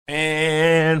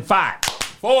And 5,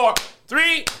 4,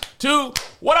 3, 2.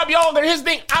 What up, y'all? Here's the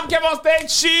thing. I'm Kevin on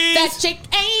stage. She's that chick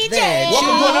Angel.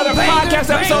 Welcome to another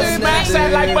podcast episode. Smash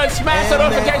that like button, smash the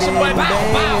notification button.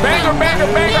 Banger, banger,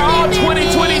 banger. All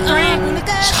 2023.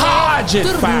 Charge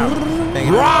it, fam.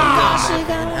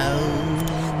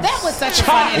 That was such a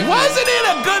fun interview. Wasn't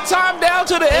it a good time down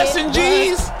to the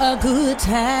S&Gs? A good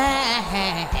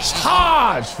time.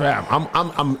 Charge, fam.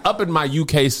 I'm up in my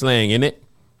UK slang, innit?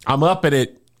 I'm up in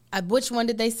it. Which one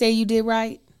did they say you did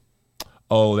right?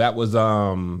 Oh, that was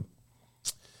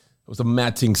it was a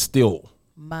matting still.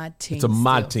 It's a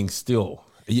matting still.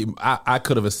 I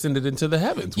could have ascended into the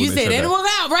heavens. You said it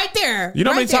was out right there. You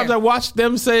know how many times there. I watched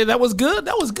them say that was good?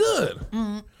 That was good.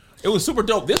 Mm-hmm. It was super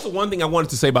dope. This is one thing I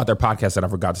wanted to say about their podcast that I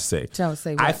forgot to say.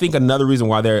 Say what? I think another reason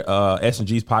why their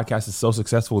S&G's podcast is so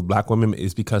successful with black women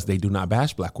is because they do not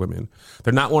bash black women.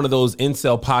 They're not one of those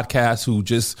incel podcasts who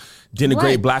just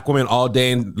denigrate black women all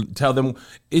day and tell them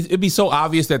it'd be so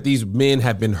obvious that these men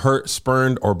have been hurt,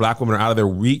 spurned, or black women are out of their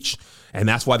reach. And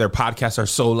that's why their podcasts are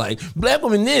so like, black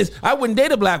woman this, I wouldn't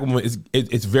date a black woman.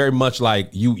 It's very much like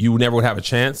you never would have a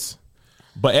chance.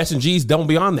 But S&Gs don't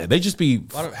be on that. They just be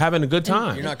having a good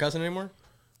time. You're not cussing anymore?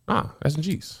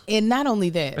 S&Gs. And not only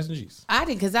that, S&Gs. I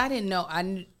didn't know.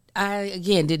 I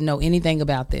again didn't know anything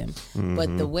about them. Mm-hmm.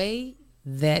 But the way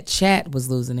that chat was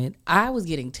losing it, I was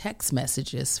getting text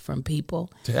messages from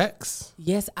people. Text?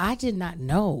 Yes, I did not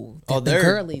know that the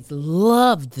girlies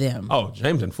loved them. Oh,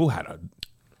 James and Fu had a...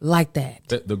 Like that.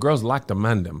 The girls like the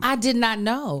mandem. I did not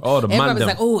know. Oh, the mandem. Everybody was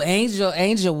like, oh,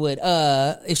 Angel would,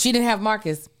 if she didn't have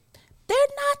Marcus... They're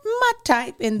not my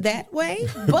type in that way,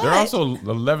 but they're also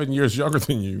 11 years younger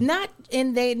than you. I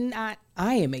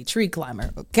am a tree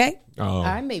climber, okay? Oh.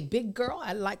 I'm a big girl.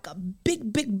 I like a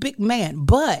big man.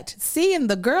 But seeing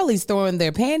the girlies throwing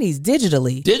their panties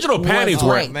digitally. Digital panties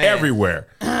were everywhere.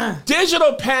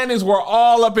 Digital panties were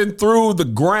all up and through the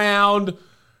ground.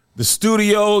 The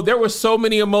studio, there were so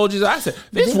many emojis. I said,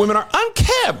 these women are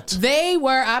unkept. They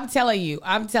were, I'm telling you.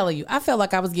 I felt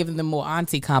like I was giving them more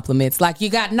auntie compliments. Like, you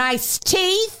got nice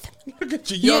teeth. Look at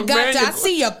you, young man. I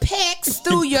see your pecs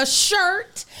through your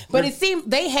shirt. But it seemed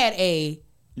they had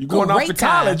you going off to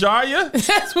college, are you?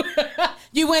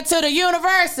 You went to the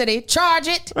university. Charge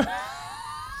it.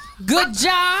 Good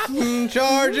job.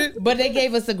 Charge it. But they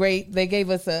gave us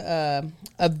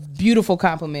a beautiful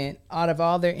compliment. Out of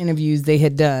all their interviews they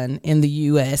had done in the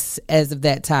U.S. as of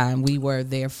that time, we were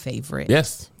their favorite.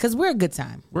 Yes. Because we're a good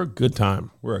time. We're a good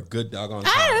time. We're a good doggone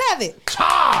time. I love it.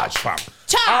 Charge, fam.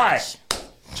 Charge. All right.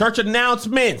 Church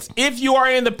announcements. If you are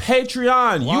in the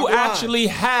Patreon, you actually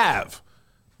have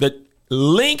the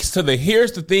links to the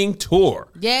Here's the Thing tour.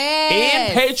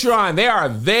 Yes. In Patreon. They are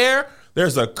there.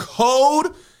 There's a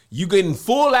code. You getting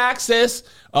full access.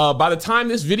 By the time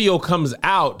this video comes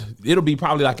out, it'll be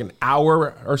probably like an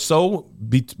hour or so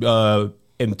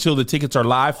until the tickets are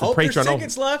live for Patreon. There's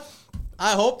tickets left.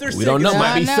 I hope there's we tickets. don't know.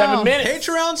 Might be 7 minutes.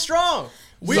 Patreon strong.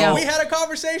 We had a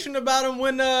conversation about them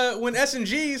when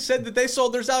S&G said that they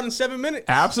sold theirs out in 7 minutes.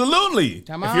 Absolutely.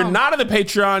 If you're not in the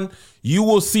Patreon, you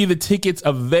will see the tickets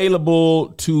available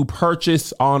to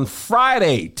purchase on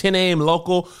Friday, 10 a.m.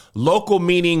 local. Local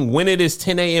meaning when it is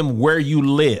 10 a.m. where you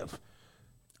live.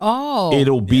 Oh.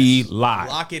 It'll be live.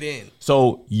 Lock it in.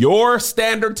 So your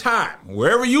standard time,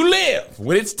 wherever you live,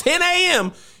 when it's 10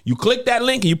 a.m., you click that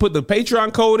link and you put the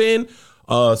Patreon code in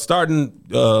starting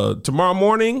tomorrow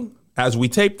morning as we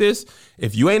tape this.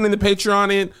 If you ain't in the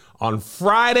Patreon on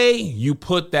Friday, you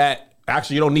put that.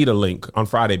 Actually, you don't need a link on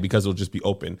Friday because it'll just be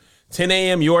open. 10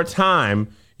 a.m. your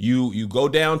time. You go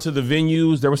down to the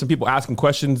venues. There were some people asking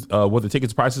questions what the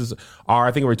tickets prices are.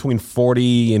 I think we're between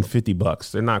 $40 and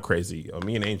 $50. They're not crazy.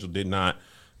 Me and Angel did not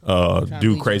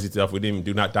do crazy stuff. We didn't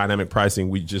do not dynamic pricing.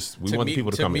 We want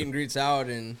people to come meet in. And greets out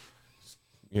and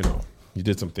you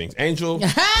did some things. Angel,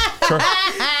 church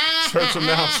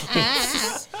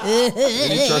announcements.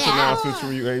 Any church announcements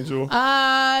from you, Angel?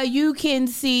 You can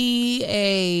see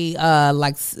a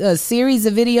series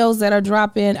of videos that are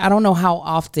dropping. I don't know how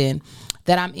often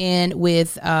that I'm in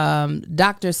with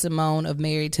Dr. Simone of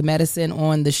Married to Medicine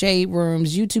on the Shade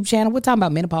Room's YouTube channel. We're talking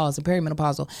about menopause and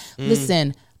perimenopausal.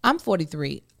 Listen, I'm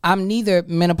 43. I'm neither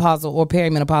menopausal or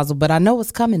perimenopausal, but I know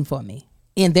what's coming for me.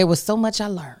 And there was so much I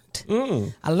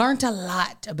learned. I learned a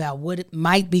lot about what it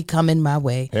might be coming my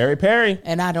way. Perry.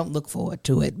 And I don't look forward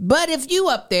to it. But if you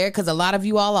up there, because a lot of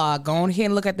you all are, go on ahead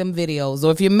and look at them videos.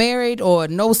 Or if you're married or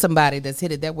know somebody that's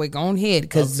hit it that way, go on ahead,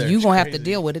 because you're going to have to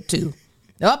deal with it too.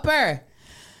 Upper.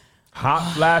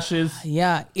 Hot flashes.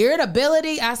 Yeah.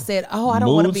 Irritability. I said, I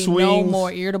don't want to be no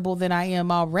more irritable than I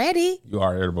am already. You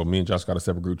are irritable. Me and Josh got a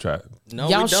separate group chat. No,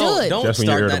 y'all we should. Don't just when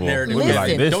start you're that irritable. narrative. We'll be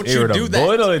like, this don't you do that.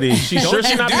 irritability. She's sure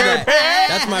she's not Perry.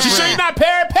 That's my She's sure friend. you're not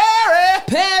Perry.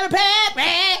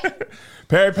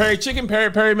 Perry. Perry chicken, Perry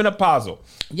menopausal.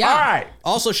 Yeah. All right.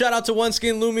 Also, shout out to One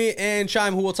Skin Lumi and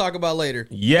Chime, who we'll talk about later.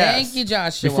 Yes. Thank you,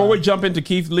 Joshua. Before we jump into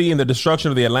Keith Lee and the destruction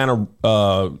of the Atlanta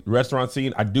restaurant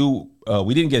scene,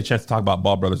 we didn't get a chance to talk about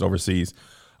Ball Brothers overseas.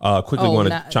 Quickly want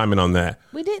to chime in on that.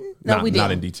 We didn't? No, we didn't.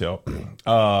 Not in detail.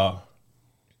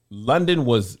 London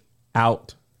was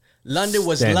out. London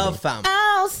was love found.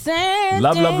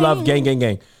 Love,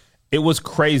 gang. It was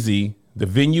crazy. The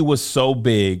venue was so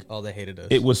big. Oh, they hated us.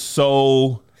 It was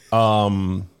so...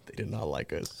 they did not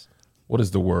like us. What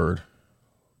is the word?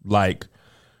 Like,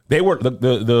 they were...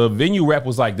 The venue rep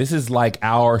was like, this is like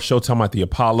our Showtime at the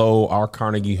Apollo, our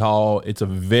Carnegie Hall. It's a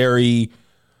very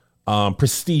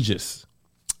prestigious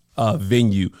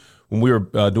venue. When we were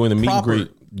doing the meet and greet...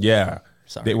 Yeah.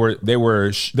 Sorry.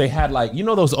 They had like,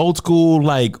 those old school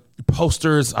like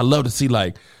posters. I love to see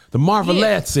like the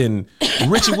Marvelettes and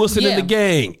Richie Wilson and the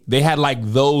gang. They had like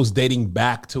those dating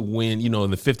back to when, in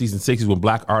the 50s and 60s when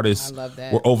black artists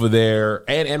were over there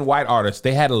and white artists.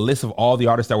 They had a list of all the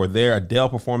artists that were there. Adele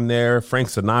performed there, Frank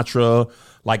Sinatra.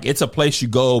 Like, it's a place you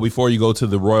go before you go to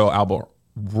the Royal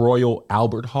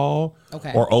Albert Hall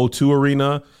or O2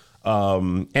 Arena.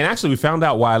 And actually we found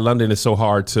out why London is so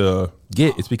hard to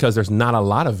get. It's because there's not a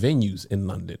lot of venues in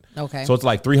London. Okay. So it's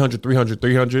like 300,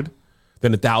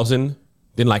 then 1,000,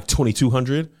 then like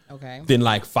 2,200. Okay. Then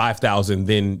like 5,000,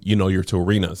 then, you're to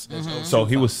arenas. Mm-hmm. So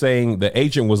he was saying, the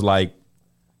agent was like,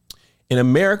 in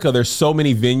America, there's so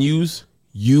many venues,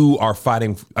 you are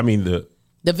fighting. The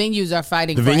venues are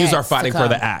fighting. The venues are fighting for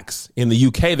the acts. In the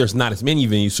UK, there's not as many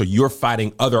venues, so you're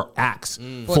fighting other acts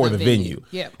for the venue.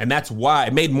 Yeah, and that's why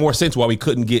it made more sense why we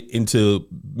couldn't get into.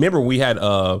 Remember, we had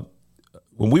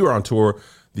when we were on tour,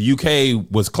 the UK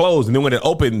was closed, and then when it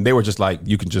opened, they were just like,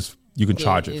 you can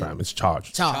charge it, fam. It's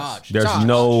charged. There's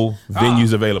no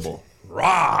venues available.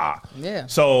 Rah. Yeah.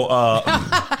 So,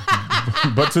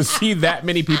 but to see that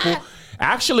many people,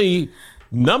 actually.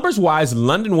 Numbers wise,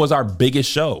 London was our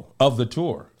biggest show of the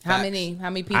tour. How many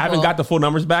people? I haven't got the full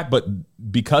numbers back, but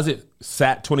because it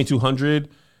sat 2,200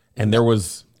 and there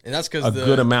was that's because a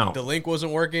good amount. The link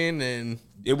wasn't working, and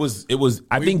it was.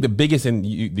 I think the biggest in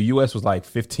the US was like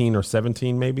 15 or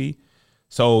 17 maybe.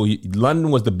 So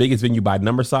London was the biggest venue by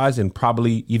number size and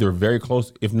probably either very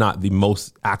close, if not the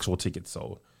most actual tickets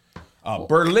sold.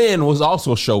 Berlin was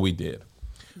also a show we did.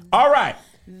 All right.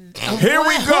 Here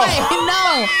we go.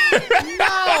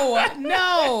 Wait,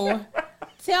 no.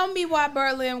 Tell me why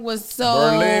Berlin was so...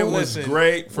 Berlin was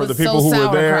great for the people who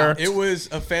were there. It was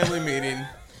a family meeting.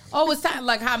 Oh, it's time,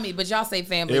 like how many? But y'all say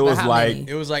family. It was how like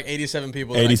many? It was like 87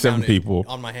 people. 87 people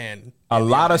on my hand. A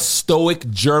lot of stoic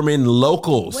German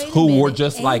locals who were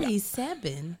just 87? like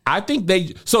 87. I think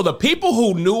so the people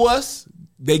who knew us,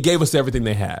 they gave us everything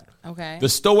they had. Okay. The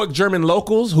stoic German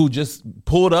locals who just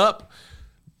pulled up.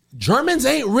 Germans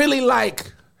ain't really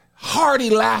like hearty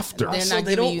laughter. They're not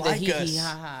they don't you like the us.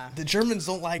 Ha-ha. The Germans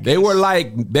don't like they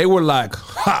us. They were like,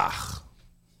 ha.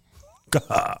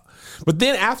 God. But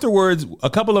then afterwards, a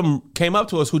couple of them came up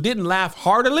to us who didn't laugh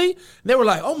heartily. They were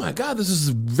like, oh my God, this is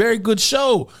a very good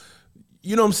show.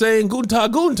 You know what I'm saying? Guten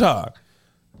Tag.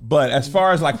 But as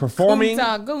far as like performing,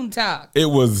 Guten Tag. It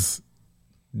was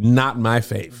not my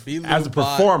fave. As a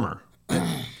performer.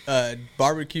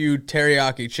 Barbecue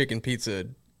teriyaki chicken pizza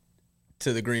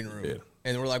to the green room. Yeah.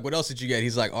 And we're like, what else did you get?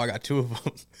 He's like, I got 2 of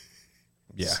them.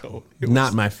 Yeah. So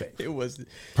not my fave. It was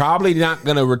probably not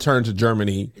going to return to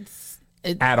Germany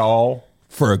at all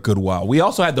for a good while. We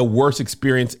also had the worst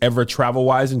experience ever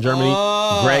travel-wise in Germany.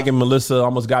 Greg and Melissa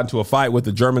almost got into a fight with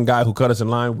the German guy who cut us in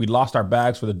line. We lost our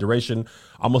bags for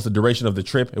almost the duration of the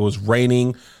trip. It was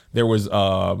raining. There was,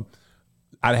 I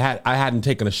hadn't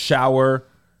taken a shower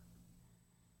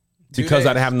because I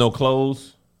didn't have no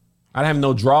clothes. I didn't have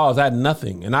no drawers. I had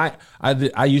nothing. And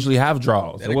I usually have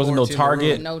drawers. There wasn't no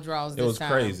Target. No drawers this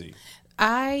time. It was crazy.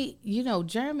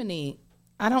 Germany,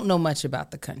 I don't know much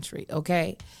about the country,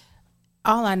 okay?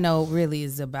 All I know really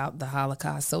is about the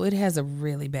Holocaust, so it has a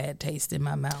really bad taste in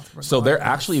my mouth. Regardless. So they're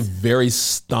actually very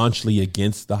staunchly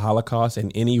against the Holocaust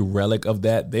and any relic of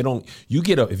that. They don't.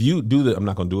 If you do the, I'm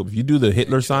not going to do it. If you do the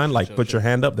Hitler sign, like put your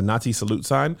hand up, the Nazi salute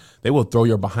sign, they will throw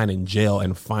your behind in jail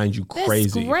and find you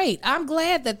crazy. That's great. I'm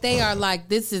glad that they are like,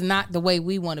 this is not the way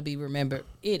we want to be remembered.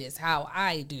 It is how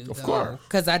I do, of course,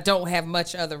 because I don't have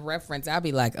much other reference. I'll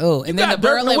be like, oh, and then the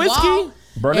Berlin Wall.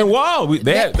 Berlin Wall.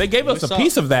 They gave us a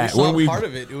piece of that when we part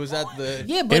of it. It was at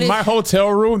the but in my hotel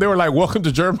room. They were like, "Welcome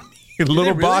to Germany."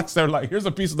 little really? box. They're like, here's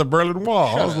a piece of the Berlin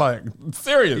Wall. I was like,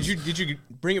 serious. Did you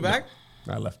bring it back?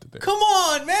 I left it there. Come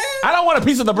on, man. I don't want a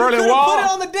piece of the Berlin Wall. Put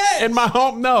it on the desk in my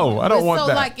home. No, I don't want so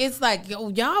that. like it's like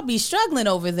y'all be struggling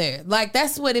over there. Like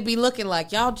that's what it be looking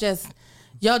like. Y'all just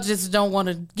don't want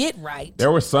to get right.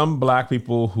 There were some black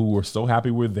people who were so happy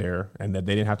we're there and that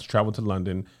they didn't have to travel to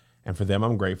London. And for them,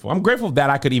 I'm grateful. I'm grateful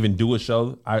that I could even do a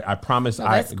show. I promise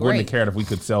I wouldn't have cared if we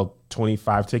could sell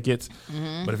 25 tickets.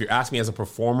 Mm-hmm. But if you're asking me as a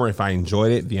performer if I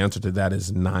enjoyed it, the answer to that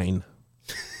is 9.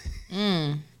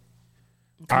 All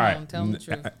right. Tell me the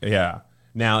truth. Yeah.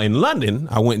 Now in London,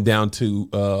 I went down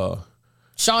to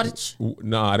Shoreditch.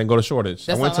 No, I didn't go to Shoreditch.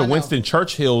 That's I went to Winston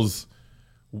Churchill's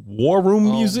War Room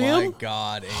Museum. Oh my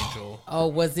God, Angel. Oh,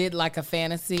 was it like a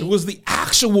fantasy? It was the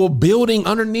actual building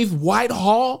underneath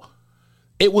Whitehall.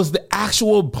 It was the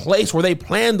actual place where they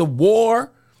planned the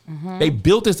war. Mm-hmm. They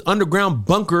built this underground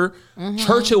bunker. Mm-hmm.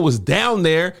 Churchill was down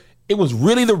there. It was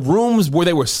really the rooms where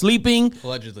they were sleeping.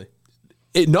 Allegedly.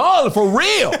 No, for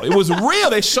real. It was real.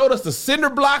 They showed us the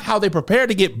cinder block, how they prepared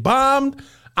to get bombed.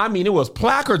 I mean, it was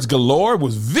placards galore. It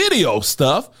was video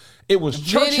stuff. It was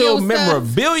Churchill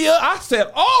memorabilia. I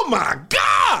said, oh my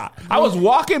God. I was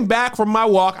walking back from my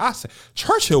walk. I said,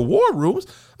 Churchill War Rooms?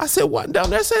 I said, what? Down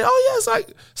there? I said, oh yeah, it's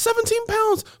like 17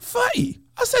 pounds fatty.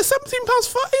 I said, 17 pounds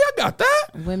fatty? I got that.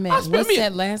 Wait a minute. What's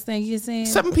that last thing you said?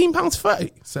 17 pounds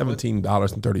fatty.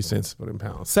 $17.30 for them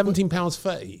pounds. 17 pounds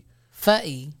fatty.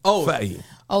 Fatty. Oh, fatty.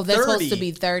 Oh, that's 30. Supposed to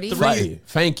be 30? Fatty.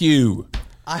 Thank you.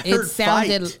 I heard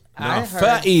sounded... fight. I heard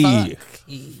fatty.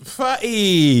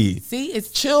 Fatty. See, it's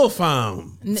chill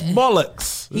farm. It's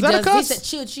bollocks. Is that a cuss? He said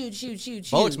chill.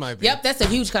 Bollocks might be. Yep, that's a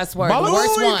huge cuss word. Bollocks? The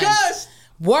worst one. Cuss.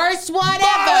 Worst one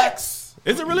bollocks.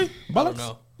 Ever. Is it really? Bollocks? I don't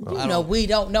know. You know, we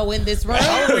don't know in this room.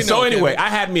 So anyway, I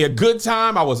had me a good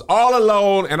time. I was all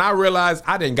alone, and I realized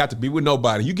I didn't got to be with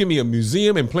nobody. You give me a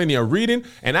museum and plenty of reading,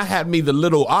 and I had me the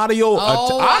little audio.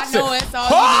 I know it's all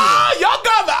you need. Y'all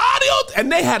got the audio,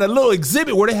 and they had a little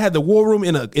exhibit where they had the war room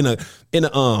in a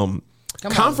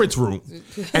conference room,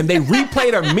 and they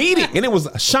replayed a meeting, and it was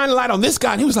shining light on this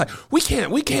guy, and he was like, we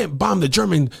can't bomb the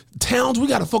German towns, we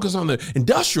got to focus on the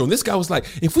industrial. And this guy was like,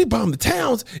 if we bomb the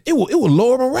towns, it will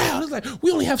lower morale. It's like,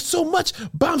 we only have so much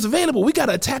bombs available, we got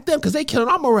to attack them because they killing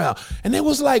our morale. And they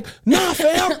was like, nah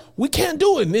fam, we can't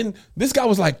do it. And then this guy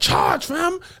was like, charge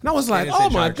fam, and I was like,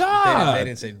 oh my God, they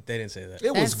didn't say that.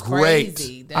 It was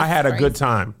great. I had a good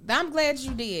time. I'm glad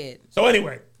you did. So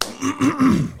anyway,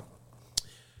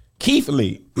 Keith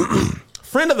Lee,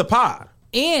 friend of the pod.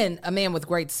 And a man with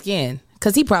great skin,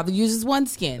 because he probably uses one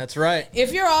skin. That's right.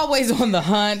 If you're always on the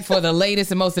hunt for the latest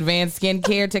and most advanced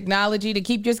skincare technology to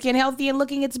keep your skin healthy and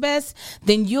looking its best,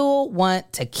 then you'll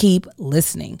want to keep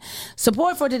listening.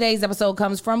 Support for today's episode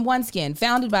comes from OneSkin,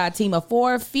 founded by a team of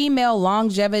 4 female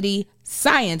longevity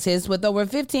scientists with over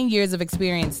 15 years of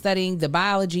experience studying the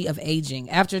biology of aging.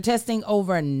 After testing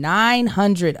over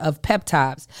 900 of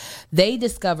peptides, they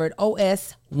discovered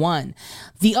OS1.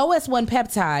 The OS1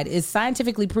 peptide is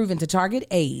scientifically proven to target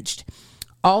aged,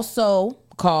 also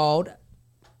called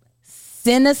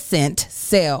senescent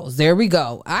cells. There we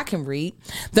go. I can read.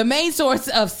 The main source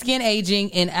of skin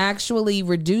aging and actually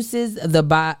reduces the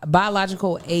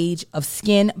biological age of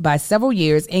skin by several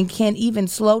years and can even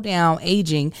slow down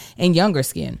aging in younger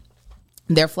skin.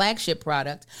 Their flagship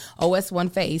product,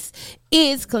 OS1 Face,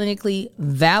 is clinically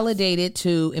validated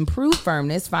to improve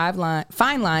firmness,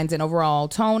 fine lines, and overall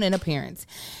tone and appearance.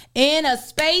 In a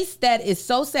space that is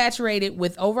so saturated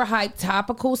with overhyped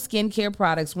topical skincare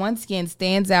products, OneSkin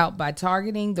stands out by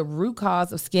targeting the root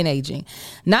cause of skin aging,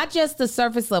 not just the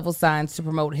surface level signs to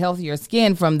promote healthier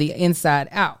skin from the inside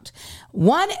out.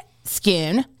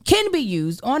 OneSkin can be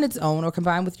used on its own or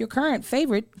combined with your current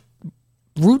favorite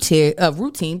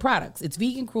routine products. It's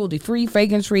vegan, cruelty-free,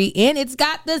 fragrance-free, and it's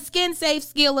got the skin-safe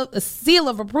seal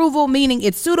of approval, meaning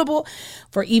it's suitable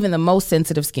for even the most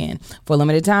sensitive skin. For a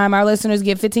limited time, our listeners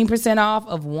get 15% off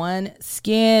of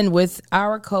OneSkin with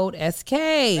our code SK.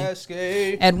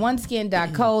 At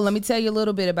oneskin.co. Let me tell you a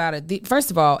little bit about it.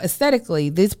 First of all, aesthetically,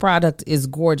 this product is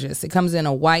gorgeous. It comes in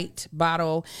a white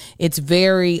bottle. It's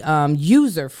very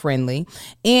user-friendly,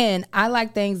 and I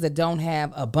like things that don't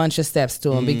have a bunch of steps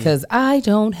to them because I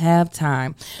don't have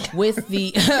time with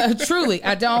the truly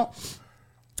I don't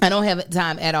have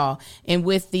time at all. And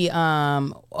with the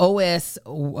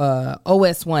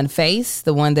OS1 Face,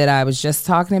 the one that I was just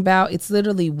talking about, it's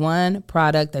literally one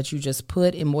product that you just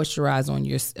put and moisturize on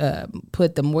your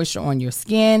put the moisture on your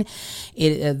skin.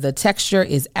 The texture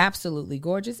is absolutely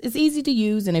gorgeous. It's easy to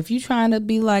use, and if you're trying to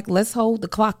be like, let's hold the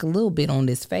clock a little bit on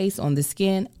this face, on the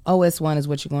skin, OS1 is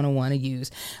what you're going to want to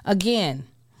use. Again,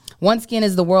 OneSkin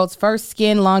is the world's first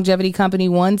skin longevity company.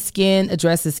 OneSkin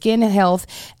addresses skin health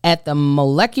at the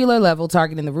molecular level,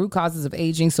 targeting the root causes of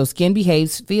aging so skin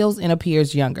behaves, feels, and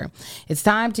appears younger. It's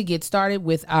time to get started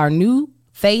with our new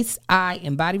face, eye,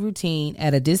 and body routine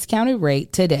at a discounted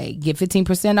rate today. Get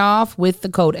 15% off with the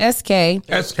code SK at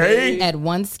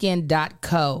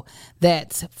oneskin.co.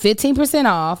 That's 15%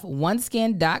 off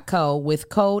oneskin.co with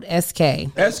code SK.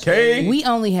 We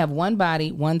only have one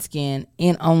body, one skin,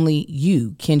 and only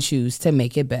you can choose to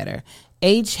make it better.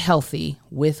 Age healthy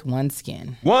with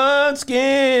OneSkin. OneSkin.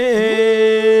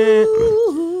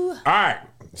 All right.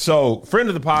 So, friend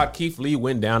of the pod, Keith Lee,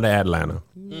 went down to Atlanta.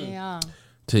 Yeah.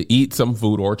 To eat some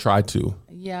food or try to.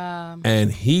 Yeah.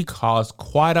 And he caused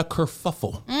quite a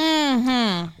kerfuffle.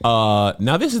 Mm-hmm.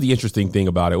 Now, this is the interesting thing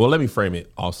about it. Well, let me frame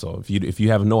it also. If you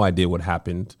have no idea what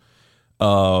happened,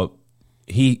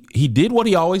 he did what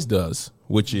he always does,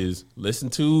 which is listen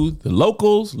to the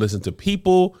locals, listen to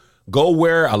people, go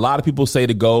where a lot of people say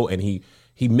to go, and he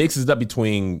mixes it up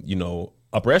between,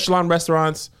 upper echelon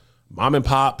restaurants, mom and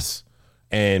pops,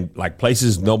 and like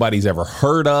places nobody's ever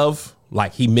heard of.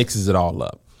 Like, he mixes it all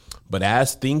up. But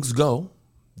as things go,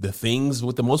 the things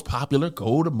with the most popular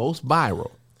go to most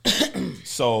viral.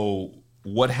 So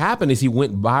what happened is he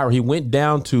went viral. He went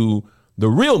down to the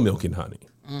real Milk and Honey.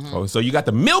 Mm-hmm. So you got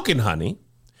the Milk and Honey,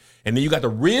 and then you got the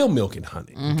real Milk and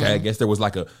Honey. Mm-hmm. Okay, I guess there was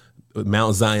like a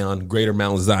Mount Zion, Greater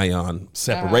Mount Zion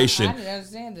separation. I didn't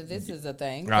understand that this is a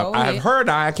thing. I've heard,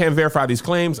 I can't verify these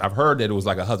claims. I've heard that it was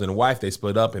like a husband and wife. They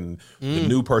split up, and the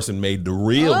new person made the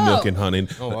real Milk and Honey.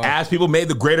 Oh, wow. As people made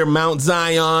the Greater Mount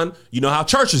Zion, you know how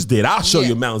churches did. I'll show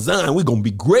you Mount Zion. We're going to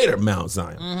be Greater Mount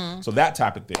Zion. Mm-hmm. So that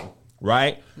type of thing,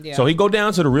 right? Yeah. So he go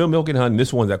down to the real Milk and Honey.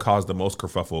 This one that caused the most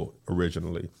kerfuffle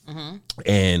originally. Mm-hmm.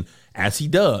 And as he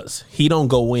does, he don't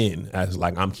go in as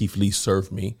like, I'm Keith Lee,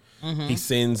 serve me. Mm-hmm. He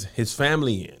sends his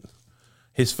family in.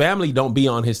 His family don't be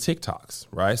on his TikToks,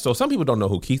 right? So some people don't know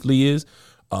who Keith Lee is.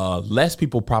 Less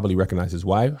people probably recognize his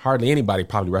wife. Hardly anybody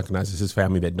probably recognizes his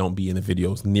family that don't be in the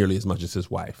videos nearly as much as his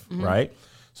wife, right?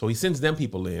 So he sends them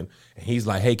people in, and he's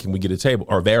like, hey, can we get a table?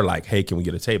 Or they're like, hey, can we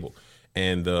get a table?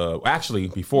 And actually,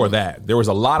 before that, there was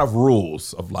a lot of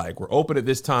rules of like, we're open at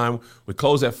this time, we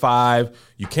close at 5,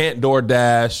 you can't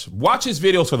DoorDash. Watch his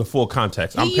videos for the full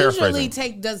context. I'm paraphrasing. He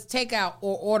usually does takeout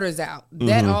or orders out.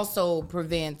 That also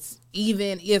prevents,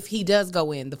 even if he does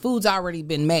go in, the food's already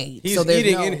been made. He's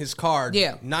eating in his car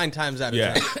 9 times out of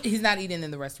 10. He's not eating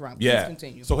in the restaurant. Please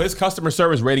continue. So his customer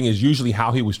service rating is usually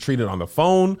how he was treated on the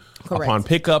phone, upon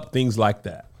pickup, things like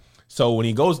that. So when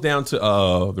he goes down to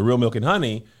the real Milk and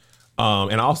Honey,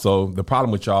 and also, the problem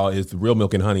with y'all is the real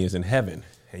Milk and Honey is in heaven,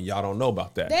 and y'all don't know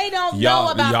about that. They don't know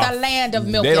about the land of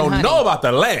milk and honey. They don't know about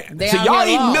the land. So y'all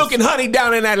eating milk and honey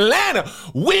down in Atlanta.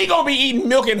 We gonna be eating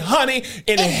milk and honey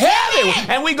in heaven,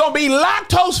 and we gonna be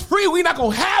lactose free. We not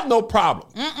gonna have no problem.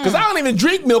 Because I don't even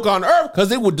drink milk on earth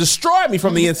because it would destroy me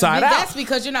from the inside out. That's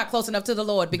because you're not close enough to the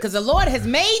Lord, because the Lord has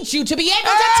made you to be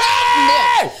able to take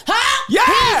milk. Huh?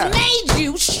 Yeah. He's made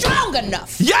you strong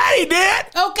enough. Yeah, he did.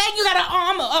 Okay, you gotta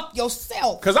armor up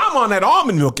yourself. Because I'm on that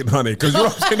almond milk and honey. Because you know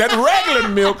what I'm saying? That regular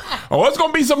milk. Oh, it's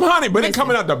gonna be some honey, but it's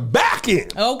coming out the back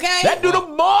end. Okay. That do the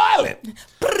boiling.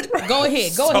 Go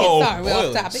ahead. Sorry, we're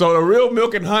off topic. So the real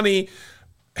Milk and Honey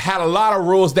had a lot of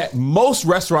rules that most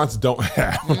restaurants don't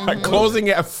have. Like closing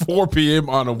at 4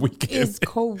 p.m. on a weekend. It's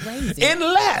crazy.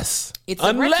 Unless it's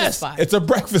a breakfast spot. It's a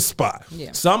breakfast spot.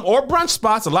 Yeah. Some or brunch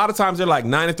spots. A lot of times they're like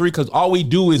 9 to 3 because all we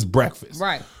do is breakfast.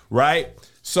 Right.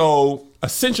 So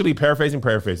essentially,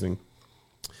 paraphrasing,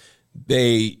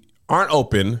 they aren't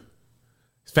open.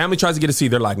 Family tries to get a seat.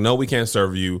 They're like, no, we can't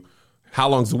serve you. How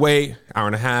long's the wait? Hour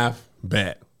and a half.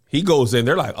 Bet. He goes in.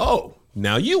 They're like, oh,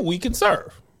 now we can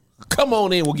serve. Come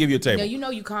on in. We'll give you a table. Now, you know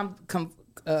you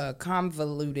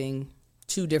convoluting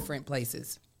 2 different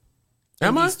places.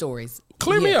 Am I? These stories.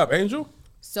 Clear me up, Angel.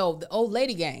 So the old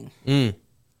lady gang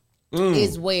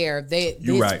is where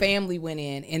his family went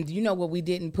in. And you know what we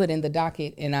didn't put in the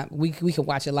docket, and we can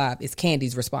watch it live, is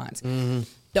Candy's response. Mm-hmm.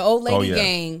 The old lady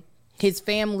gang, his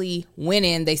family went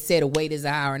in. They said a wait is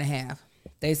an hour and a half.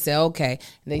 They said, okay.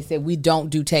 They said, we don't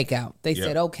do takeout. They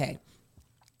said, okay.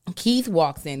 Keith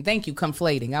walks in. Thank you,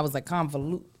 conflating. I was like,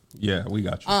 convolute. Yeah, we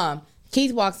got you.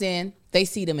 Keith walks in. They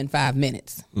seat him in 5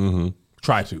 minutes. Mm-hmm.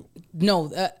 Try to.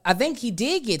 No, I think he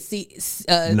did get seat.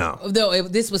 No. Though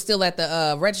this was still at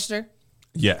the register.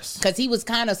 Yes. Because he was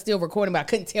kind of still recording, but I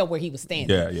couldn't tell where he was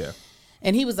standing. Yeah.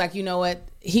 And he was like, you know what?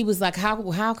 He was like,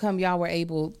 how come y'all were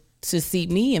able to seat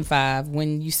me in 5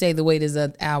 when you say the wait is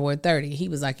an hour 30? He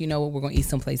was like, you know what? We're going to eat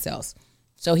someplace else.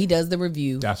 So he does the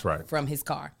review. That's right. From his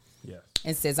car. Yes.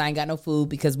 and says, I ain't got no food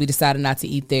because we decided not to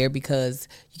eat there because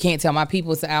you can't tell my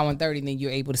people it's an hour and 30 and then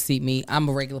you're able to seat me. I'm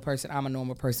a regular person. I'm a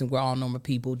normal person. We're all normal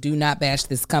people. Do not bash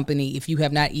this company. If you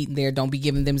have not eaten there, don't be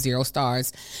giving them 0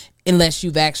 stars unless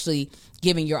you've actually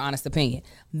given your honest opinion.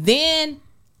 Then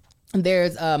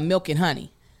there's Milk and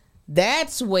Honey.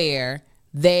 That's where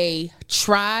they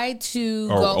tried to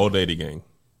go. Old Lady Gang.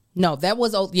 No, that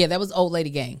was old. Yeah, that was Old Lady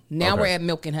Gang. Now we're at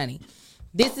Milk and Honey.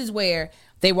 This is where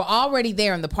they were already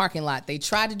there in the parking lot. They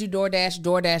tried to do DoorDash.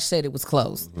 DoorDash said it was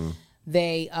closed. Mm-hmm.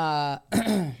 They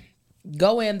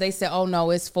go in. They said, "Oh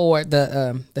no, it's for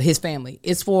his family.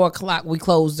 It's 4:00. We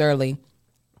closed early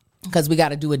because we got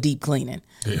to do a deep cleaning."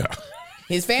 Yeah.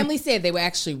 His family said they were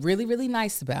actually really, really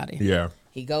nice about it. Yeah.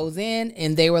 He goes in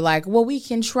and they were like, "Well, we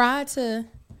can try to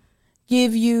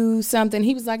give you something."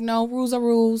 He was like, "No, rules are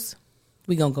rules.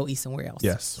 We gonna go eat somewhere else."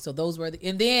 Yes. So those were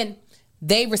and then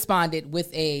they responded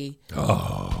with a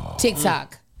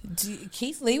TikTok.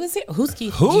 Keith Lee was here. Who's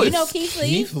Keith? Do you know Keith Lee?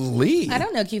 Keith Lee? I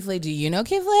don't know Keith Lee. Do you know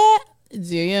Keith Lee?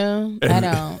 Do you? I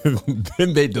don't.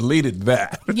 Then they deleted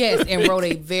that. Yes, and wrote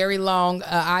a very long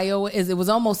iOS. It was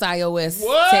almost iOS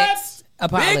text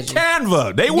apology. Big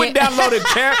Canva. They went downloaded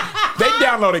They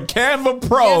downloaded Canva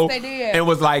Pro. Yes, they did. And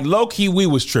was like, low key, we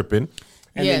was tripping.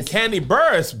 And then Candy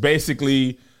Burris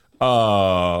basically.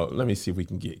 Let me see if we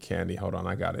can get Candy. Hold on,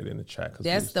 I got it in the chat.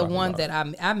 That's the one that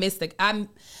I missed.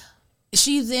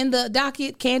 She's in the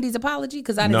docket. Candy's apology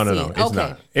because I didn't see it. It's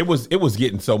not. It was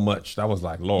getting so much. I was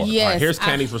like, Lord. Yes, all right, here's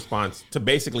Candy's response to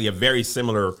basically a very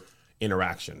similar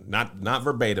interaction. Not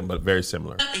verbatim, but very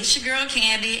similar. It's your girl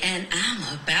Candy, and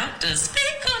I'm about to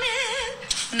speak on it.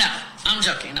 No, I'm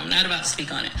joking. I'm not about to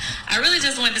speak on it. I really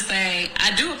just wanted to say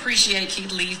I do appreciate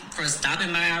Keith Lee for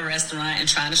stopping by our restaurant and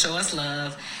trying to show us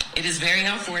love. It is very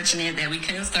unfortunate that we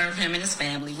couldn't serve him and his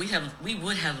family. We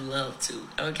would have loved to,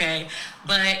 okay?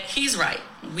 But he's right.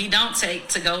 We don't take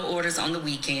to-go orders on the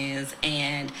weekends,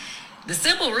 and the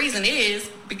simple reason is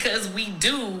because we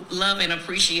do love and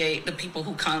appreciate the people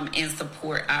who come and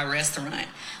support our restaurant.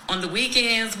 On the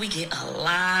weekends, we get a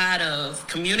lot of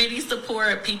community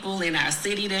support, people in our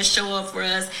city that show up for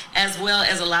us, as well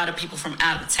as a lot of people from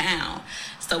out of town.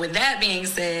 So with that being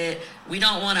said, we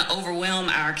don't want to overwhelm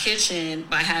our kitchen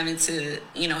by having to,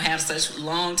 have such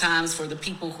long times for the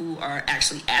people who are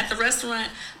actually at the restaurant,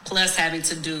 plus having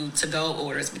to do to-go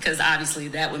orders, because obviously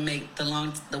that would make the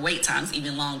wait times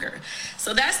even longer.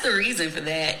 So that's the reason for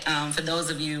that. For those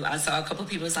of you, I saw a couple of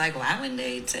people was like, why wouldn't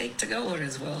they take to-go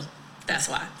orders? Well, that's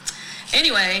why.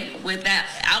 Anyway, with that,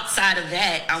 outside of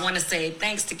that, I want to say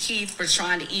thanks to Keith for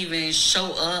trying to even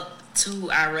show up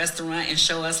to our restaurant and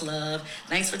show us love.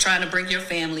 Thanks for trying to bring your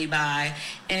family by,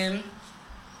 and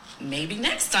maybe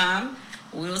next time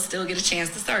we'll still get a chance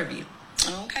to serve you.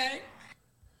 Okay.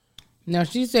 Now,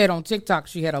 she said on TikTok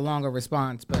she had a longer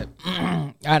response, but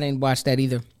I didn't watch that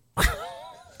either.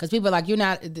 Because people are like, you're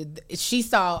not.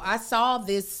 I saw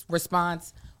this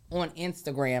response on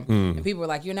Instagram, and people were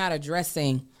like, you're not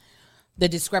addressing the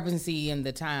discrepancy in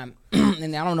the time.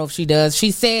 And I don't know if she does.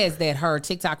 She says that her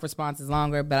TikTok response is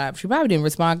longer, but she probably didn't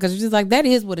respond because she's like, that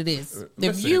is what it is.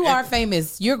 If you are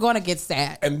famous, you're going to get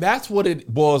sad. And that's what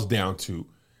it boils down to.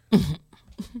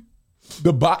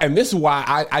 And this is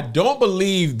why I don't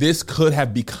believe this could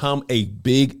have become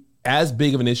as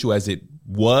big of an issue as it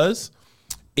was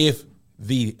if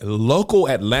the local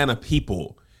Atlanta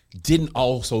people didn't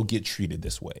also get treated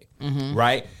this way,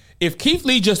 right? If Keith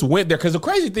Lee just went there, because the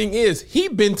crazy thing is,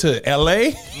 he'd been to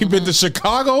L.A., he'd been to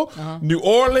Chicago, New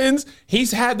Orleans.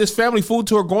 He's had this family food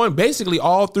tour going basically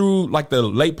all through like the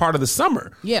late part of the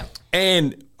summer. Yeah.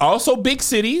 And also big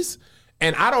cities.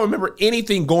 And I don't remember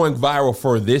anything going viral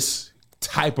for this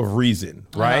type of reason,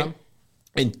 right?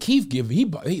 And Keith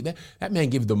that man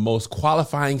give the most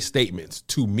qualifying statements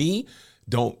to me.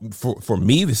 For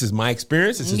me, this is my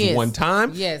experience. This is one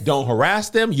time. Yes. Don't harass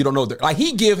them. You don't know. Like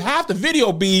he give half the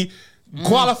video be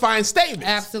qualifying statements.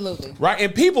 Absolutely. Right.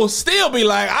 And people still be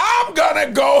like, I'm going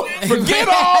to go forget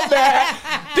all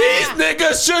that. These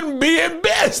niggas shouldn't be in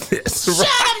business. Shut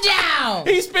them down.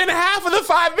 He spent half of the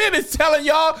 5 minutes telling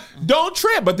y'all don't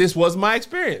trip. But this was my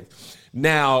experience.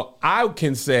 Now, I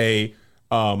can say,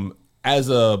 as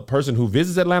a person who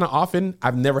visits Atlanta often,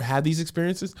 I've never had these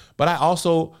experiences. But I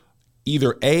also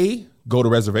either A, go to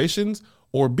reservations,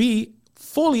 or B,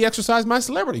 fully exercise my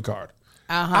celebrity card.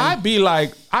 I'd be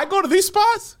like, I go to these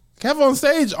spots, Kev on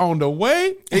stage on the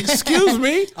way, excuse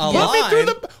me, put me through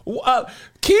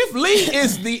Keith Lee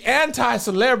is the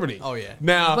anti-celebrity. Oh yeah.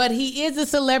 Now, But he is a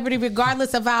celebrity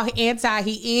regardless of how anti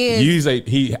he is.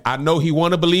 I know he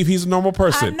want to believe he's a normal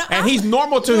person, and he's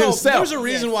normal to himself. There's a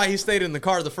reason why he stayed in the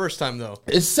car the first time, though.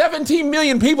 It's 17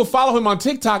 million people follow him on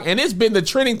TikTok, and it's been the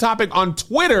trending topic on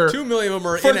Twitter. 2 million of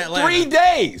them are for in Atlanta. 3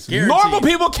 days. Guaranteed. Normal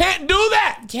people can't do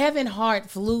that. Kevin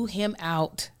Hart flew him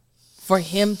out for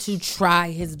him to try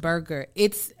his burger.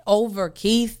 It's over,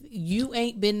 Keith. You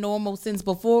ain't been normal since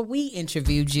before we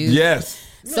interviewed you. Yes.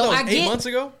 So I get 8 months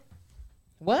ago.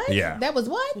 What? Yeah. That was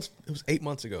what? It was 8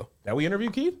 months ago. That we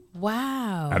interviewed Keith?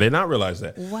 Wow. I did not realize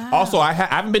that. Wow. Also, I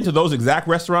haven't been to those exact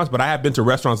restaurants, but I have been to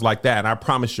restaurants like that, and I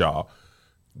promise y'all,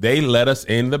 they let us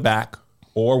in the back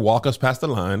or walk us past the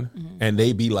line, and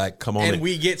they be like, come on in. And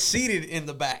we get seated in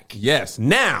the back. Yes.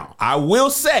 Now, I will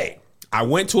say, I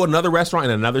went to another restaurant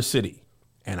in another city,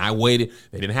 and I waited.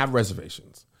 They didn't have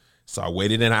reservations. So I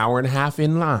waited an hour and a half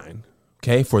in line,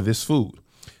 okay, for this food.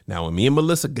 Now, when me and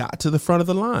Melissa got to the front of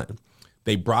the line,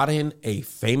 they brought in a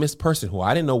famous person who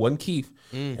I didn't know wasn't Keith.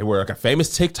 They were like a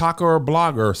famous TikToker or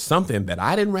blogger or something that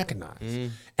I didn't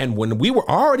recognize. And when we were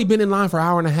already been in line for an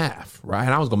hour and a half, right?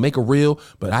 And I was going to make a reel,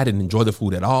 but I didn't enjoy the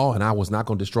food at all. And I was not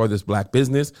going to destroy this black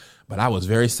business, but I was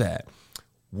very sad.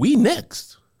 We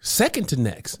next, second to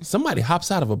next, somebody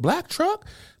hops out of a black truck.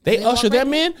 They usher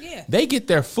them in. Yeah. They get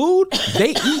their food.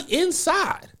 They eat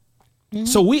inside.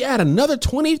 So we add another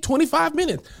 20, 25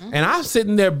 minutes. And I'm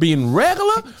sitting there being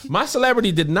regular. My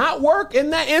celebrity did not work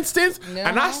in that instance. No.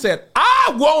 And I said,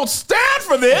 I won't stand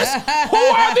for this. Who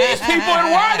are these people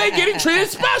and why are they getting treated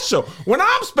special? When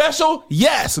I'm special,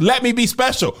 yes, let me be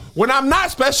special. When I'm not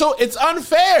special, it's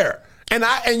unfair.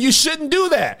 And you shouldn't do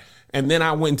that. And then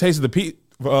I went and tasted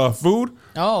the food.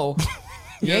 Oh.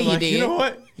 Yeah, you like, did. You know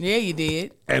what? Yeah, you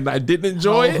did. And I didn't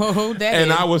enjoy it.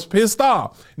 And I was pissed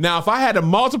off. Now, if I had to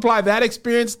multiply that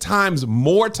experience times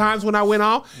more times when I went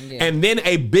off, and then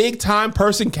a big time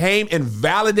person came and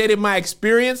validated my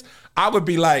experience, I would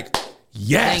be like,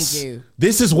 yes, thank you.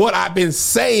 This is what I've been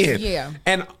saying. Yeah.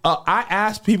 And I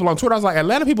asked people on Twitter, I was like,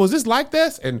 Atlanta people, is this like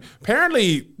this? And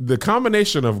apparently the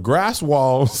combination of grass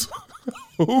walls,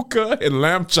 hookah, and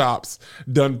lamb chops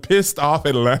done pissed off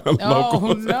Atlanta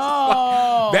locals. No.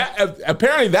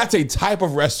 Apparently that's a type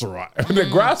of restaurant. The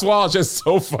grass wall is just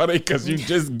so funny because you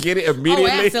just get it immediately.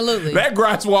 Oh, absolutely. That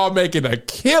grass wall making a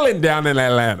killing down in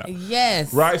Atlanta.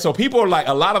 Yes. Right? So people are like,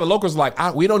 a lot of the locals are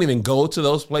like, we don't even go to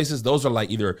those places. Those are like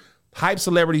either hype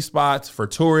celebrity spots for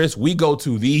tourists. We go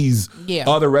to these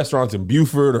other restaurants in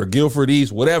Beaufort or Guilford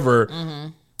East,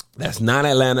 whatever. That's not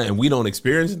Atlanta, and we don't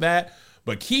experience that.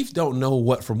 But Keith don't know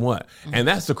what from what. And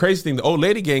that's the crazy thing. The old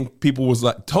lady gang people was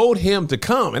like, told him to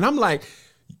come. And I'm like,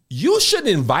 you shouldn't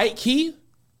invite Keith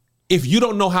if you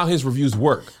don't know how his reviews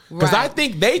work. Because I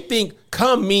think they think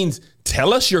come means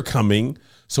tell us you're coming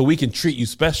so we can treat you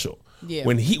special. Yeah.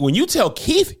 When you tell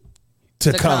Keith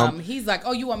to come, he's like,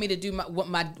 oh, you want me to do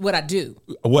what I do?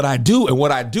 What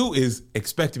I do is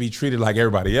expect to be treated like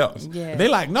everybody else. Yeah. They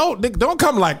like, no, don't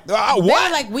come like, what?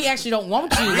 They're like, we actually don't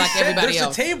want you like everybody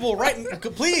else. There's a table right.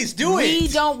 Please do it. We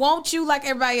don't want you like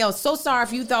everybody else. So sorry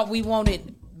if you thought we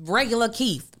wanted regular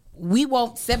Keith. We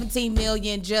want 17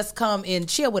 million. Just come and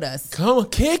chill with us. Come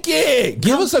kick it.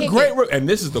 Give us a great. And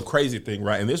this is the crazy thing,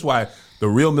 right? And this is why the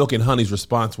Real Milk and Honey's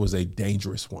response was a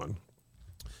dangerous one.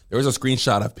 There was a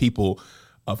screenshot of people,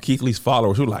 of Keith Lee's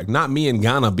followers who like, not me in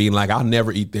Ghana being like, I'll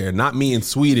never eat there. Not me in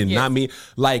Sweden. Yes. Not me.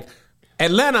 Like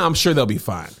Atlanta, I'm sure they'll be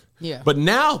fine. Yeah. But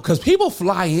now, because people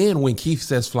fly in when Keith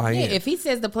says fly in. If he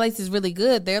says the place is really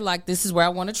good, they're like, this is where I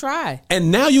want to try.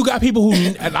 And now you got people who,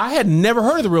 and I had never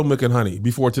heard of the Real Milk and Honey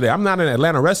before today. I'm not an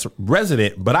Atlanta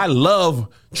resident, but I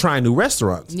love trying new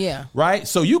restaurants. Yeah. Right?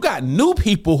 So you got new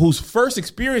people whose first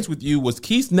experience with you was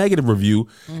Keith's negative review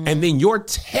and then your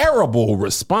terrible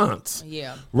response.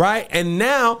 Yeah. Right? And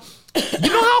now, you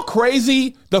know how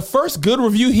crazy the first good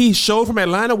review he showed from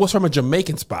Atlanta was from a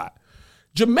Jamaican spot.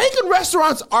 Jamaican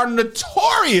restaurants are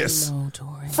notorious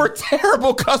for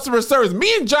terrible customer service. Me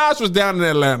and Josh was down in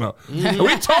Atlanta.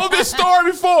 We told this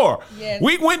story before. Yes.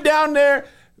 We went down there.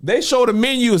 They showed a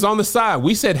menu is on the side.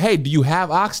 We said, hey, do you have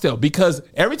oxtail? Because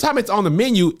every time it's on the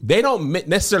menu, they don't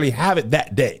necessarily have it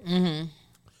that day.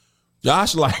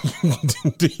 Josh like,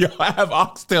 do y'all have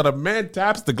oxtail? The man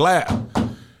taps the glass.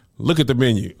 Look at the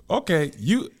menu. Okay,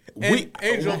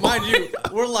 Angel, mind you,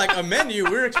 we're like a menu.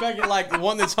 We're expecting like the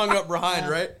one that's hung up behind,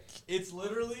 right? It's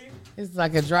literally. It's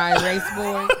like a dry erase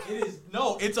board. It is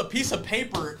it's a piece of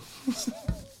paper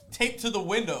taped to the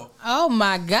window. Oh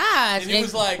my gosh! And it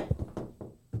was like,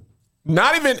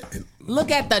 not even.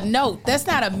 Look at the note. That's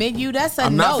not a menu. That's a note.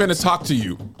 I'm not finna talk to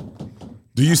you.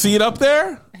 Do you see it up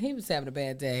there? He was having a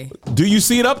bad day. Do you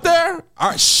see it up there?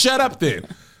 All right, shut up then.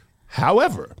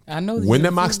 However, I know when the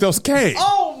mocktails came.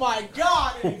 Oh my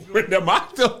God! When the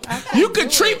mocktails, you could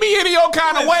treat me any old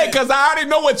kind of way because I already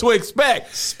know what to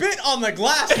expect. Spit on the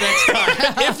glass next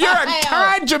time. If you're a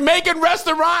kind Jamaican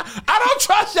restaurant, I don't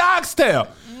trust your oxtail.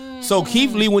 So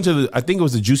Keith Lee went to I think it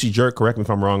was the Juicy Jerk. Correct me if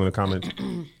I'm wrong in the comments.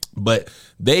 But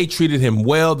they treated him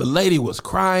well. The lady was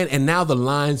crying, and now the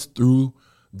lines through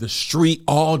the street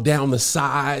all down the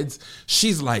sides.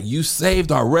 She's like, you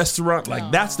saved our restaurant.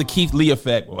 Like, that's the Keith Lee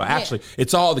effect. Well, actually,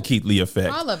 it's all the Keith Lee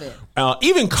effect. All of it.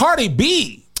 Even Cardi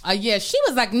B. Yeah, she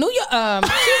was like New York.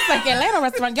 She was like Atlanta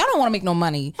restaurant. Y'all don't want to make no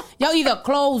money. Y'all either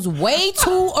close way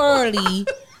too early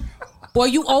or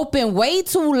you open way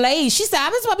too late. She said,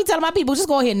 "I'm just want to be telling my people, just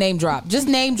go ahead and name drop. Just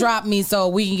name drop me so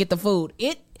we can get the food."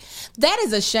 That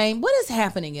is a shame. What is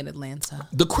happening in Atlanta?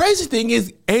 The crazy thing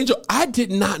is, Angel, I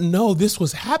did not know this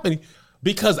was happening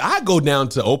because I go down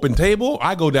to Open Table.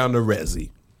 I go down to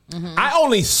Resi. Mm-hmm. I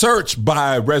only search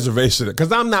by reservation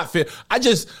because I'm not fit.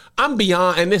 I'm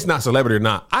beyond, and it's not celebrity or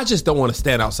not. I just don't want to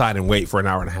stand outside and wait for an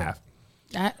hour and a half.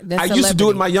 I used to do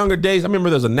it in my younger days. I remember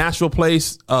there's a Nashville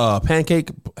place,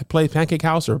 pancake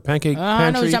house or pancake pantry.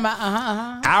 I know what you're talking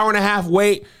about. Hour and a half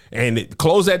wait, and it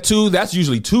closed at 2. That's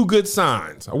usually 2 good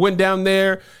signs. I went down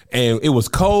there, and it was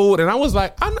cold, and I was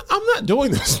like, I'm not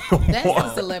doing this no more. That's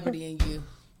the celebrity in you.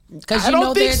 Because you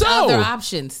know there's other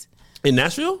options. In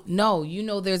Nashville? No, you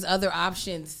know there's other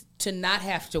options to not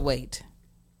have to wait.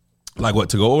 Like what,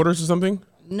 to-go orders or something?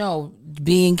 No,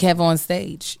 being Kev on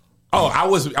stage. Oh, I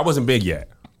wasn't big yet.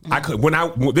 I could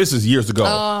this is years ago.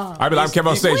 I'd be like, I'm Kev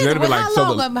on stage, and they'd be like,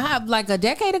 how long? Like a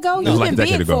decade ago? You've been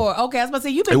big for. Okay, I was about to say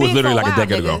you've been big for. It was literally like a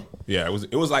decade nigga. ago. Yeah,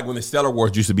 it was like when the Stellar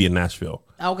Wars used to be in Nashville.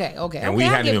 Okay. And we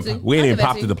ain't even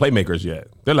popped to the Playmakers yet.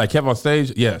 They're like, Kev on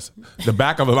stage? Yes. The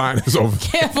back of the line is over.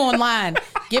 Kev online.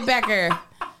 Get back here.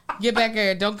 Get back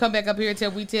here. Don't come back up here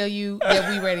until we tell you that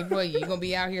we ready for you. You're going to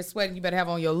be out here sweating. You better have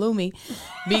on your Lumi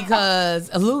because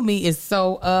Lumi is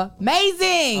so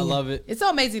amazing. I love it. It's so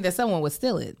amazing that someone would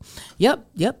steal it.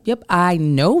 Yep. I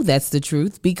know that's the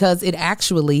truth because it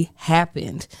actually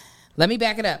happened. Let me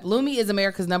back it up. Lumi is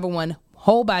America's #1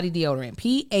 whole body deodorant,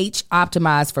 pH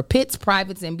optimized for pits,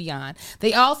 privates, and beyond.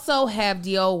 They also have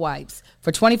Deo wipes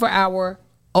for 24-hour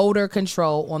odor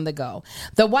control on the go.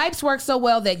 The wipes work so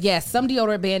well that, yes, some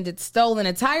deodorant bandits stole an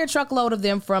entire truckload of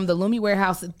them from the Lumi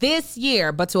warehouse this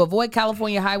year. But to avoid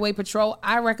California Highway Patrol,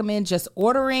 I recommend just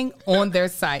ordering on their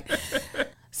site.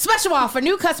 Special offer.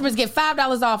 New customers get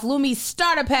 $5 off Lumi's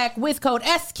starter pack with code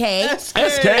SK at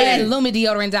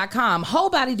LumiDeodorant.com. Whole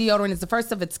body deodorant is the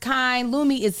first of its kind.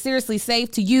 Lumi is seriously safe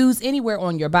to use anywhere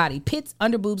on your body. Pits,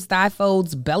 underboobs, thigh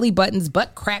folds, belly buttons,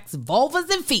 butt cracks, vulvas,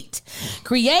 and feet.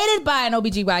 Created by an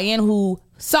OBGYN who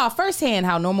saw firsthand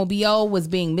how normal BO was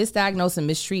being misdiagnosed and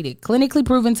mistreated. Clinically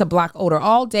proven to block odor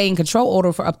all day and control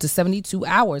odor for up to 72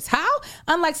 hours. How?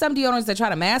 Unlike some deodorants that try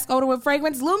to mask odor with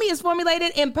fragrance, Lumi is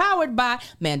formulated empowered by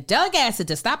mandelic acid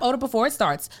to stop odor before it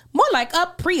starts. More like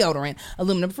a pre-odorant.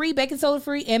 Aluminum-free, baking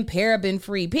soda-free, and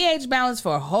paraben-free. pH balance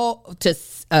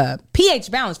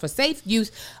for safe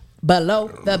use below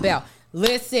the belt.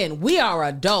 Listen, we are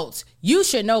adults. You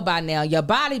should know by now your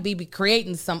body be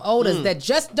creating some odors that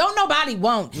just don't nobody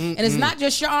want. And it's not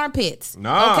just your armpits.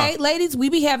 Nah. Okay, ladies, we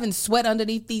be having sweat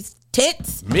underneath these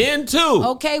tits. Men too.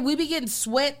 Okay, we be getting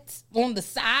sweat on the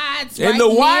sides. In the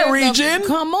Y region.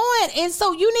 Come on. And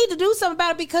so you need to do something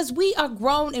about it because we are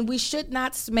grown and we should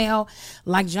not smell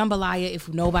like jambalaya if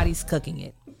nobody's cooking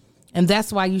it. And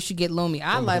that's why you should get Lumi.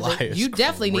 I love it. You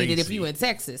definitely need it if you in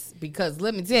Texas. Because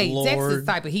let me tell you, Texas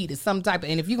type of heat is some type of...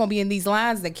 And if you're going to be in these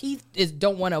lines that Keith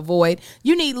don't want to avoid,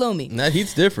 you need Lumi. That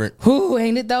heat's different. Who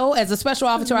ain't it though? As a special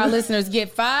offer to our listeners,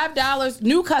 get $5.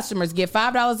 New customers get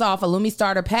 $5 off a Lumi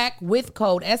starter pack with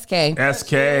code SK.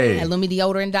 SK. At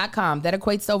LumiDeodorant.com. That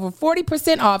equates to over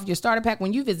 40% off your starter pack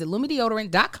when you visit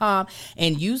LumiDeodorant.com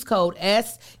and use code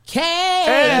SK. SK.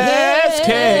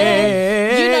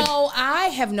 You know,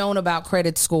 I have known about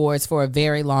credit scores for a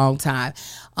very long time.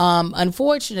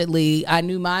 Unfortunately, I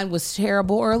knew mine was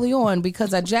terrible early on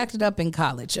because I jacked it up in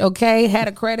college. Okay, had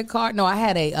a credit card. No, I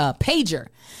had a pager.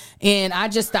 And I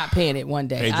just stopped paying it one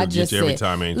day. Angel I just said, every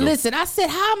time, Angel. Listen, I said,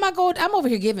 how am I going? I'm over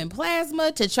here giving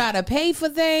plasma to try to pay for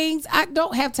things. I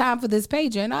don't have time for this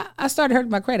pager. And I started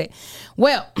hurting my credit.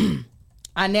 Well,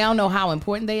 I now know how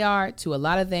important they are to a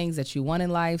lot of things that you want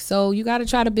in life. So you got to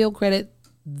try to build credit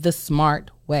the smart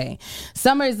way.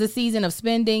 Summer is the season of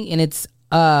spending, and it's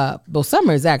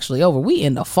summer is actually over. We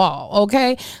in the fall,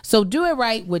 okay? So do it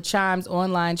right with Chime's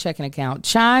online checking account.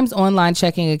 Chime's online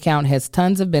checking account has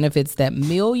tons of benefits that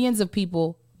millions of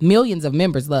people millions of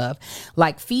members love,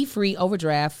 like fee-free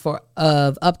overdraft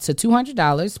of up to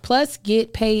 $200, plus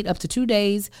get paid up to 2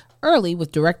 days early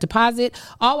with direct deposit,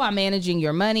 all while managing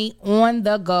your money on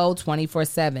the go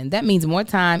 24/7. That means more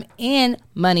time and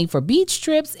money for beach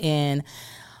trips and,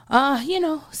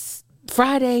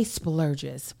 Friday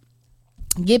splurges.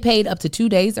 Get paid up to 2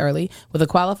 days early with a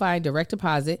qualifying direct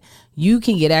deposit. You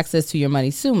can get access to your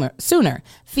money sooner.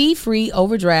 Fee-free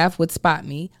overdraft with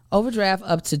SpotMe. Overdraft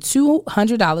up to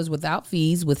 $200 without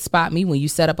fees with SpotMe when you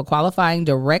set up a qualifying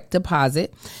direct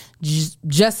deposit.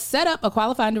 Just set up a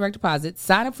qualifying direct deposit,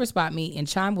 sign up for SpotMe, and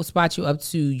Chime will spot you up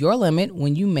to your limit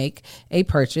when you make a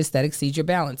purchase that exceeds your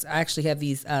balance. I actually have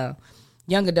these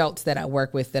young adults that I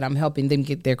work with that I'm helping them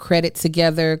get their credit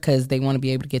together because they want to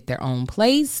be able to get their own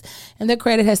place, and their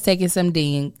credit has taken some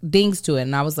dings to it.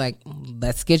 And I was like,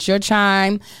 let's get your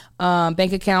Chime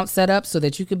bank account set up so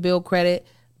that you can build credit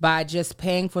by just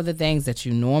paying for the things that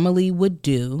you normally would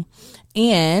do.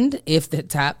 And if the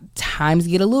times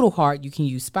get a little hard, you can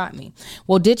use SpotMe.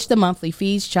 Well, ditch the monthly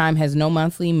fees. Chime has no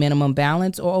monthly minimum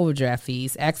balance or overdraft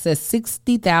fees. Access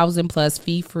 60,000 plus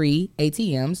fee-free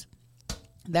ATMs.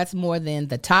 That's more than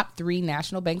the top 3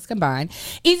 national banks combined.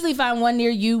 Easily find one near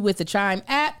you with the Chime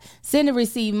app. Send and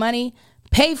receive money.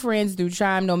 Pay friends through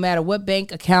Chime no matter what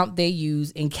bank account they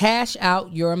use. And cash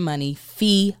out your money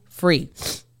fee-free.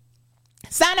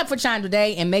 Sign up for Chime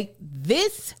today and make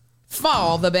this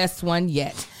fall the best one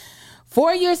yet.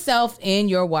 For yourself in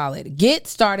your wallet. Get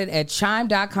started at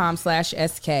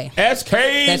chime.com/SK. SK.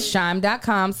 That's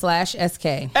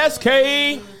chime.com/SK.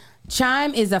 SK.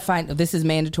 Chime is this is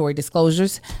mandatory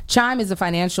disclosures. Chime is a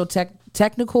financial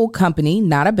technical company,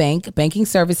 not a bank. Banking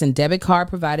service and debit card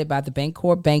provided by the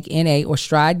Bancorp Bank N.A. or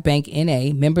Stride Bank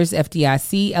N.A. Members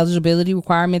FDIC. Eligibility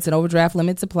requirements and overdraft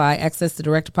limits apply. Access to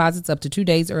direct deposits up to 2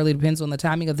 days early depends on the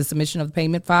timing of the submission of the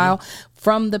payment file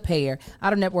from the payer.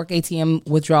 Out-of-network ATM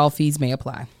withdrawal fees may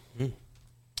apply.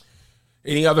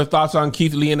 Any other thoughts on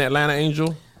Keith Lee and Atlanta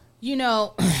Angel?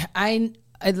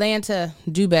 Atlanta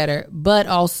do better, but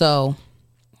also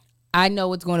I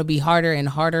know it's going to be harder and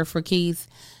harder for Keith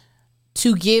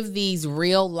to give these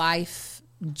real life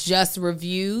just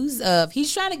reviews of,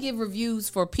 he's trying to give reviews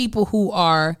for people who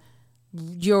are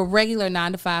your regular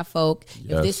 9-to-5 folk.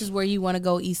 Yes. If this is where you want to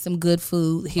go eat some good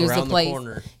food, here's a place.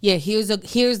 Yeah, here's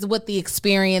what the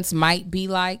experience might be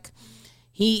like.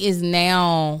 He is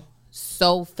now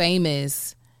so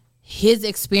famous. His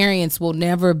experience will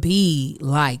never be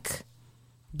like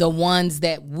the ones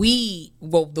that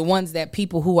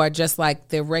people who are just like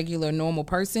the regular normal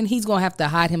person. He's going to have to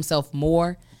hide himself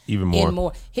more. Even more. And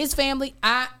more. His family,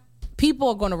 people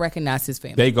are going to recognize his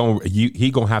family. He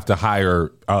going to have to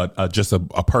hire just a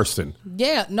person.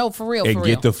 Yeah, no, for real. And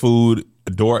get the food,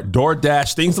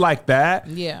 DoorDash, things like that.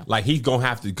 Yeah. Like he's going to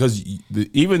have to, because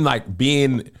even like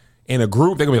being in a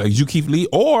group, they're going to be like, you Keith Lee,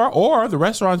 or the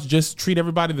restaurants just treat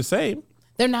everybody the same.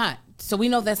 They're not. So we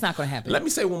know that's not going to happen. Let me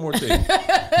say one more thing.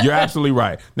 You're absolutely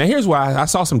right. Now, here's why I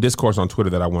saw some discourse on Twitter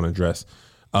that I want to address.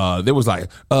 There was like,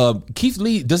 Keith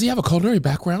Lee, does he have a culinary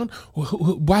background?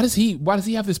 Why does he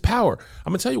have this power?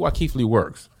 I'm going to tell you why Keith Lee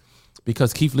works.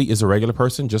 Because Keith Lee is a regular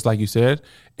person, just like you said,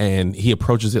 and he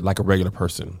approaches it like a regular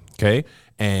person, okay?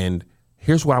 And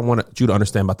here's what I want you to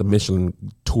understand about the Michelin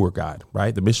tour guide,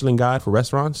 right? The Michelin guide for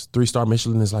restaurants, 3-star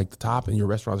Michelin is like the top, and your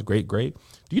restaurant's great.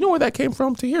 Do you know where that came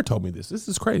from? Tahir told me this. This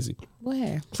is crazy.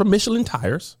 Where? From Michelin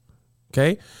tires,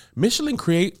 okay? Michelin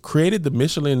created the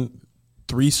Michelin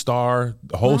 3-star,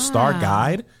 the whole star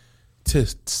guide to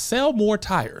sell more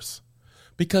tires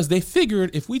because they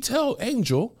figured if we tell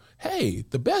Angel, hey,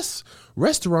 the best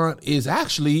restaurant is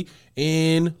actually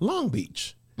in Long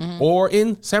Beach. Or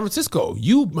in San Francisco,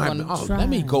 you might let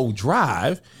me go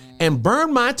drive and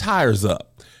burn my tires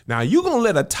up. Now you're gonna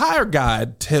let a tire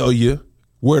guide tell you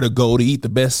where to go to eat the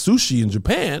best sushi in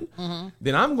Japan.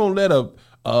 Then I'm gonna let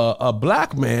a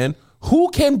black man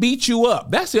who can beat you up.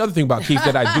 That's the other thing about Keith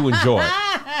that I do enjoy.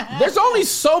 There's only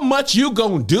so much you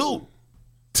gonna do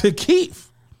to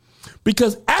Keith,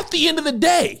 because at the end of the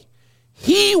day,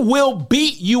 he will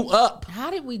beat you up. How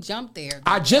did we jump there?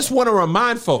 I just want to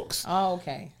remind folks. Oh,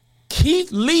 okay.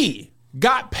 Keith Lee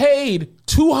got paid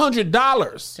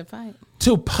 $200 to fight,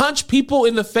 to punch people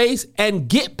in the face and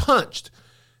get punched.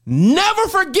 Never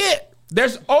forget,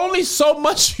 there's only so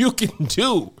much you can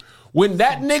do when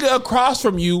that nigga across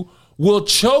from you will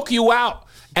choke you out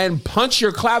and punch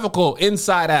your clavicle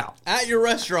inside out. At your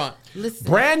restaurant. Listen.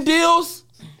 Brand deals,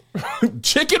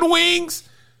 chicken wings,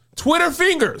 Twitter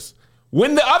fingers.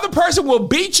 When the other person will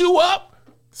beat you up,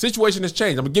 situation has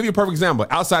changed. I'm going to give you a perfect example.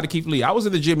 Outside of Keith Lee, I was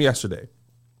in the gym yesterday.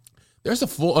 There's a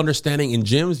full understanding in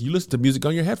gyms. You listen to music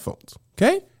on your headphones,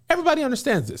 okay? Everybody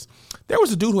understands this. There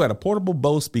was a dude who had a portable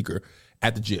Bose speaker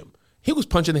at the gym. He was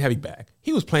punching the heavy bag.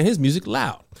 He was playing his music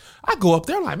loud. I go up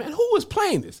there, I'm like, man, who was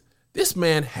playing this? This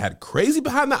man had crazy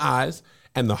behind the eyes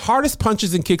and the hardest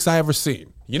punches and kicks I ever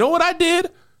seen. You know what I did?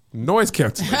 Noise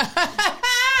canceling.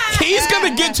 He's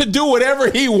going to get to do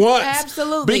whatever he wants.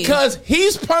 Absolutely. Because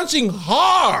he's punching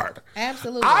hard.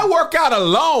 Absolutely. I work out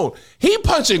alone. He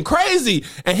punching crazy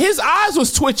and his eyes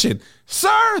was twitching.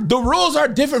 Sir, the rules are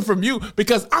different from you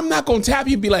because I'm not going to tap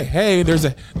you and be like, hey, there's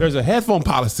a headphone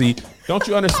policy. Don't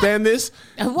you understand this?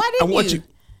 Why didn't you?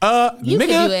 You nigga,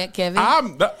 can do it,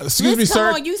 Kevin. Excuse me, sir.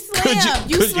 Come on, you slim.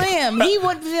 You slim. He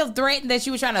wouldn't feel threatened that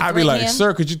you were trying to threaten him. I'd be like,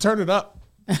 sir, could you turn it up?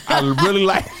 I really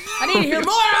like. I need to hear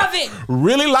more of it.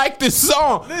 Really like this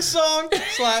song. This song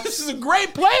slaps. This is a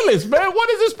great playlist, man. What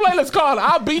is this playlist called?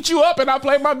 I'll beat you up and I'll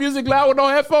play my music loud with no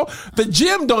headphone. The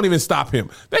gym don't even stop him.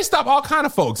 They stop all kind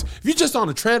of folks. If you're just on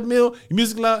a treadmill, your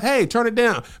music loud, hey, turn it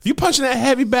down. If you punching that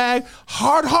heavy bag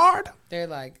hard, they're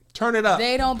like, turn it up.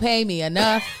 They don't pay me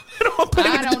enough.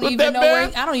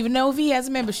 I don't even know if he has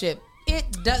a membership.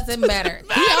 It doesn't matter.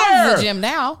 He owns the gym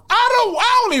now.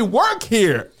 I only work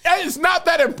here. It's not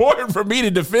that important for me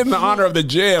to defend the honor of the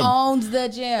gym. Owns the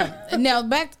gym. Now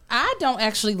I don't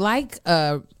actually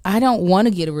I don't want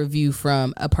to get a review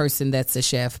from a person that's a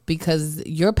chef because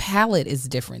your palate is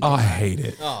different. I hate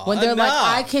it. When they're like,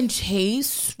 I can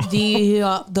taste the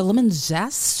lemon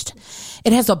zest.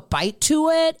 It has a bite to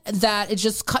it that it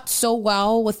just cuts so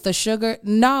well with the sugar.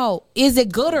 No. Is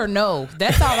it good or no?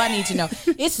 That's all I need to know.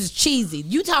 This is cheesy.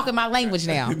 You talking my language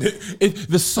now.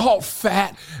 The salt,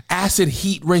 fat, acid,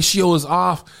 heat ratio is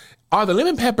off. Are the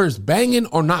lemon peppers banging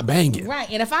or not banging? Right.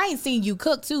 And if I ain't seen you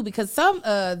cook too, because some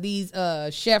these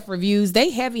chef reviews, they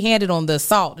heavy-handed on the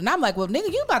salt. And I'm like, well,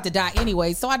 nigga, you about to die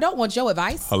anyway, so I don't want your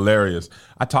advice. Hilarious.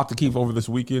 I talked to Keith over this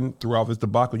weekend throughout this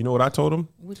debacle. You know what I told him?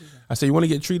 I said, you want to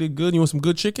get treated good? You want some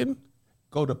good chicken?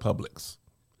 Go to Publix.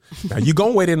 Now, you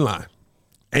going to wait in line.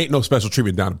 Ain't no special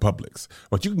treatment down at Publix.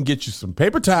 But you can get you some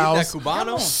paper towels,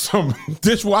 some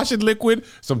dishwashing liquid,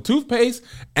 some toothpaste,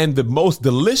 and the most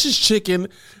delicious chicken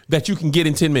that you can get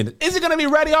in 10 minutes. Is it going to be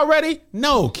ready already?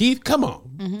 No, Keith, come on.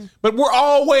 Mm-hmm. But we're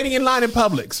all waiting in line in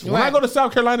Publix. When I go to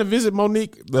South Carolina to visit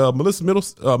Monique, Melissa's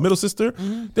middle sister,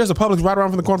 there's a Publix right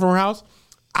around from the corner from her house.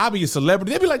 I'll be a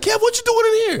celebrity. They'll be like, Kev, what you doing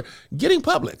in here? Getting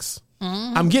Publix.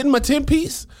 Mm-hmm. I'm getting my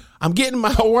 10-piece. I'm getting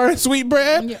my Hawaiian sweet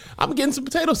bread. Yeah. I'm getting some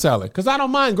potato salad because I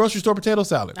don't mind grocery store potato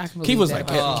salad. Keith was like,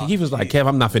 Kev,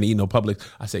 I'm not finna eat no Publix.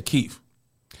 I said, Keith,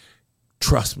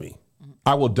 trust me.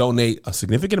 I will donate a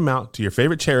significant amount to your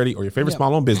favorite charity or your favorite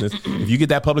small-owned business if you get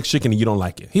that Publix chicken and you don't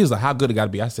like it. He was like, how good it got to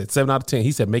be? I said, 7 out of 10.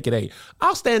 He said, make it 8.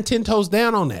 I'll stand 10 toes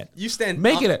down on that. You stand...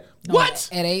 Make it what?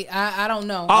 At 8? I don't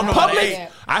know. On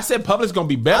Publix? I said Publix going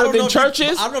to be better than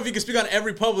churches. I don't know if you can speak on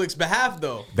every Publix behalf,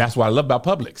 though. That's what I love about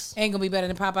Publix. Ain't going to be better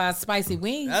than Popeye's spicy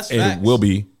wings. That's facts. It will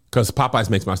be. Because Popeyes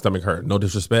makes my stomach hurt. No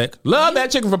disrespect. Love that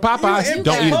chicken from Popeyes.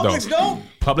 Don't eat it, though. Publix don't?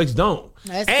 Publix don't.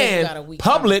 And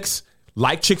Publix...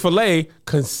 like Chick-fil-A,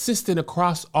 consistent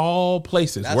across all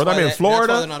places. Whether I'm in Florida.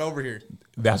 That's why they're not over here.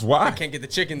 That's why. I can't get the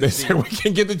chicken They this said we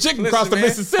can't get the chicken across the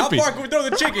Mississippi. How far can we throw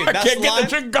the chicken? I can't get the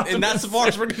chicken across the Mississippi. And that's as far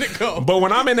as we're going to go. But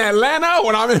when I'm in Atlanta,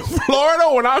 when I'm in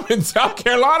Florida, when I'm in South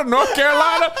Carolina, North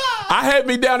Carolina, I head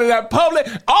me down to that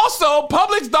Publix. Also,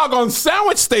 Publix doggone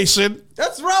sandwich station.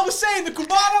 That's what I was saying, the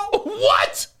Cubano.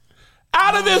 What?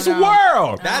 Out of this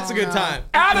world. That's a good time.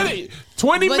 Out of the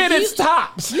 20 minutes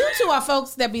tops. You two are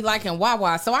folks that be liking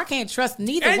Wawa, so I can't trust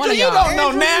neither Angel, one of you y'all. don't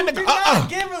know now. You're not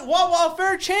giving Wawa a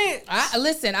fair chance.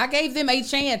 Listen, I gave them a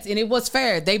chance, and it was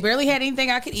fair. They barely had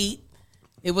anything I could eat.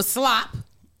 It was slop.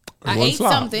 I ate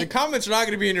something. The comments are not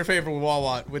going to be in your favor with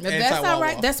Wawa. That's all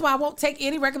right. That's why I won't take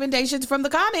any recommendations from the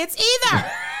comments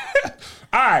either.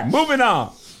 All right, moving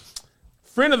on.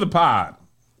 Friend of the pod.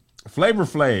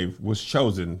 FlavorFlav was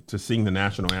chosen to sing the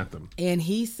national anthem. And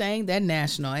he sang that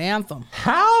national anthem.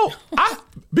 How?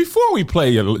 Before we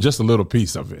play just a little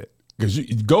piece of it, because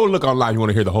you go look online, you want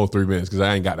to hear the whole 3 minutes, because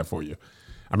I ain't got that for you.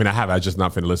 I mean, I just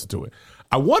not finna listen to it.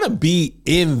 I want to be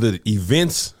in the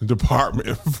events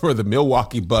department for the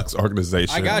Milwaukee Bucks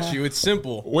organization. I got you. It's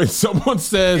simple. When someone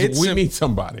says we need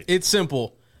somebody. It's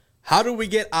simple. How do we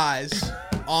get eyes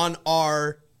on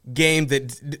our game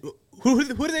that... Who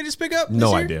did they just pick up?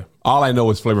 No idea. All I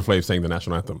know is FlavorFlav sang the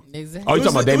national anthem. Exactly. Oh, you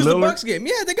talking about Dame Lillard? It was the Bucks game.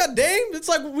 Yeah, they got Dame. It's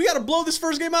like we got to blow this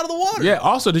first game out of the water. Yeah.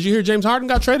 Also, did you hear James Harden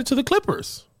got traded to the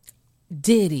Clippers?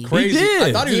 Did he? Crazy. He did.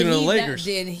 I thought he was in the Lakers.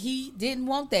 He didn't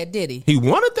want that, did he? He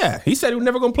wanted that. He said he was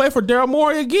never going to play for Daryl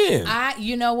Morey again.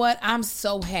 You know what? I'm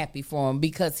so happy for him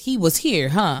because he was here,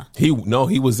 huh? He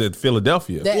was at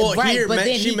Philadelphia. Well, right, here, but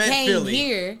then she he meant came Philly.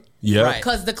 here. Yeah. Right.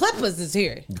 Because the Clippers is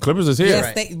here. The Clippers is here.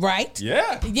 Yes, right?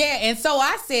 Yeah. Yeah, and so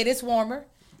I said it's warmer.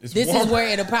 This is warmer. where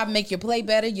it'll probably make your play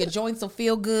better. Your joints will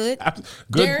feel good.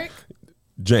 Good. Derek,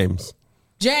 James.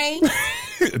 James.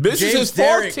 This is his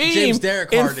fourth team James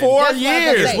Derek in Harden. 4 That's what I was gonna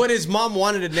years. say. What his mom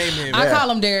wanted to name him. I call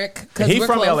him Derek. He's we're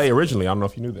from close. LA originally. I don't know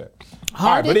if you knew that. All right,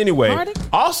 Harden? but anyway, Harden?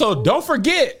 also don't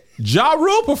forget, Ja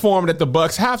Rule performed at the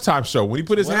Bucks halftime show when he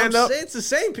put his hand up. It's the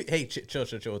same. Hey, chill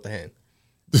with the hand.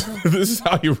 This is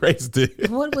how he raised it.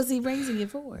 What was he raising it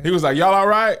for? He was like, "Y'all all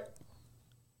right?"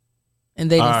 And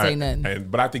they didn't All say right. nothing.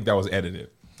 But I think that was edited.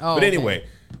 Oh, but okay. anyway,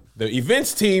 the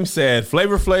events team said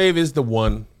FlavorFlav is the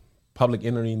one, public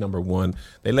enemy number one.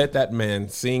 They let that man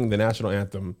sing the national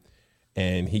anthem,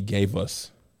 and he gave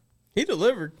us. He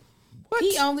delivered.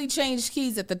 He only changed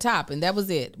keys at the top, and that was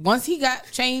it. Once he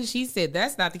got changed, he said,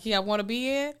 "That's not the key I want to be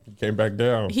in." He came back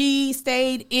down. He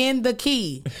stayed in the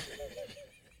key.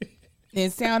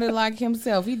 It sounded like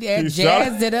himself. He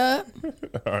jazzed it up.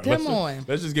 All right, Come on.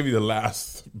 Let's just give you the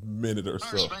last minute or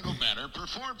so. Spangled Banner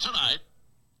performed tonight.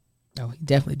 Oh, he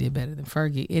definitely did better than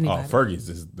Fergie. Oh, Anybody? Fergie's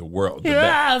is the world. The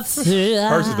best.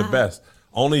 Hers is the best.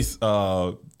 Only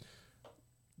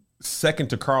second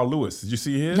to Carl Lewis. Did you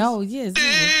see his? No, yes. He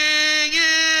was.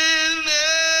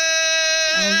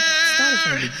 Oh,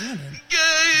 started from the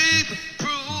beginning.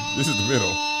 This is the middle. I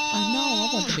know. I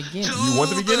want the beginning. You want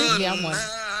the beginning? Yeah, I want.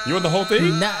 You want the whole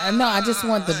thing? No, I just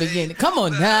want the beginning. Come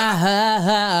on.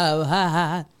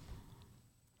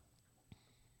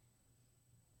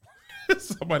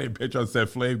 Somebody in Patreon said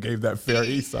Flav gave that Fair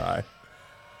East Side.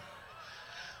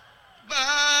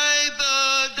 By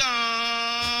the dawn's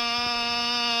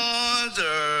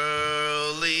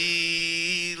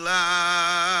early light,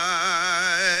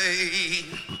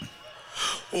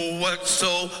 what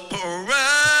so proudly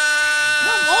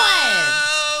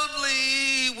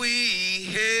we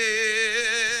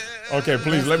hailed. Okay,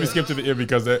 please let me skip to the end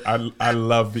because I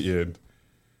love the end.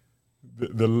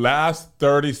 The last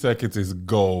 30 seconds is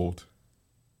gold.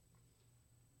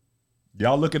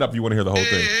 Y'all look it up if you want to hear the whole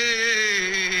thing.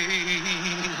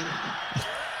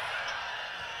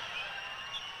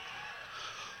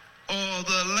 Oh,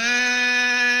 the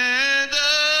land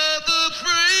of the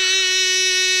free.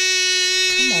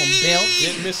 Come on, Belt.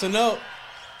 Didn't miss a note.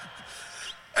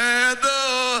 And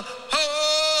the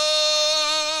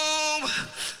home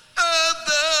of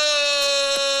the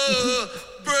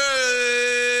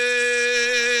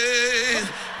brave.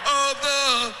 Of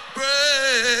the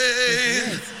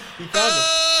brave. He found it.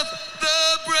 Of the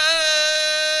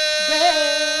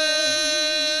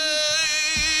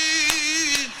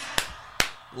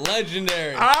brave.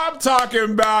 Legendary. I'm talking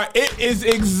about it is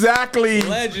exactly,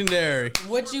 Legendary.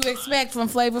 What you expect from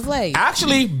Flavor Flav?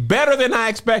 actually better than I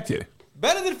expected.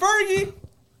 Better than Fergie.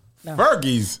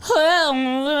 Fergie's.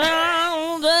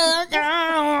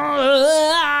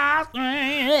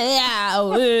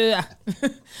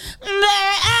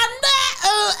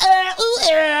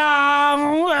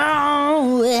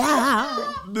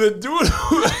 The dude,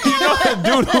 you know that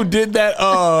dude who did that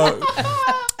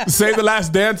Save the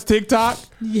Last Dance TikTok?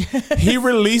 Yes. He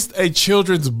released a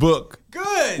children's book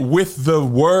Good. with the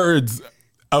words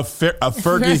of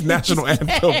Fergie's national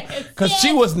anthem because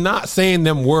she was not saying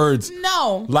them words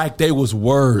No, like they was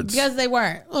words. because they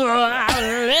weren't.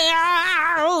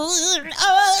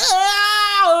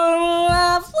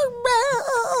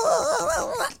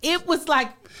 It was like,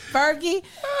 Fergie,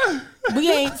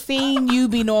 we ain't seen you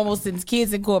be normal since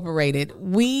Kids Incorporated.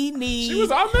 We need. She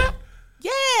was on that?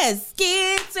 Yes,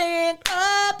 Kids Incorporated.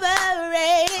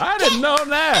 I didn't know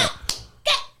that.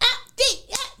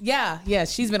 Yeah,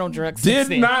 she's been on drugs. since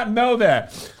Did then. not know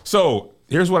that. So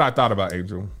here's what I thought about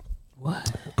Angel. What?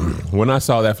 When I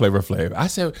saw that Flavor Flav, I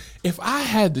said, if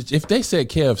they said,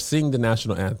 Kev, sing the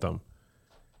national anthem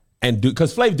and do,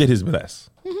 because Flav did his best.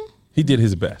 He did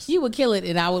his best. You would kill it,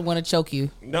 and I would want to choke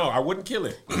you. No, I wouldn't kill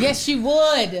it. Yes, you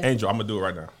would. Angel, I'm gonna do it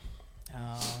right now.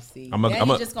 Oh, see, I'm a- now I'm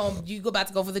you a- just gonna about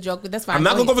to go for the joke, but that's fine. I'm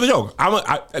not gonna go for the joke.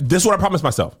 This is what I promised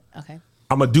myself. Okay.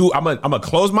 I'm gonna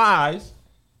close my eyes.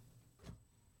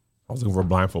 I was looking for a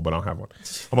blindfold, but I don't have one.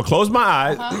 I'm gonna close my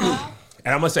eyes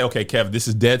and I'm gonna say, okay, Kev, this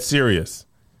is dead serious.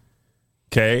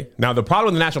 Okay. Now the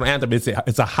problem with the national anthem is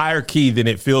it's a higher key than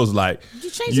it feels like. You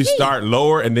change the key. Start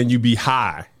lower and then you be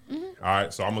high. All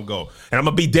right, so I'm gonna go and I'm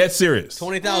gonna be dead serious.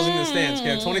 20,000 in the stands,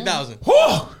 Kev. 20,000.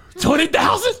 Whoa,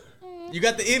 20,000. You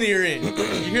got the in-ear in. You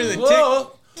hear the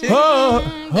Whoa. tick, tick.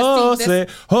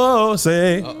 Oh,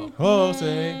 say.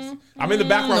 I'm in the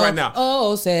background right now.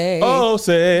 Oh, say. Oh,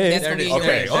 say. That's There it what is. he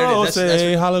Okay. said. Oh, That's-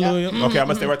 say hallelujah. Okay, I'm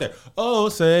gonna stay right there. Oh,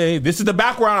 say. This is the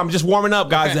background. I'm just warming up,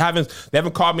 guys. Okay. They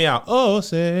haven't called me out. Oh,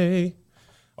 say.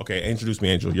 Okay, introduce me,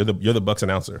 Angel. You're the Bucks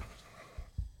announcer.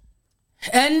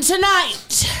 And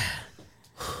tonight,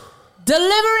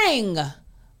 delivering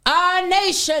our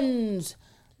nation's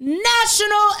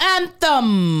national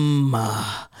anthem,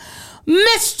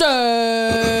 Mr.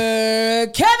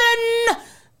 Kevin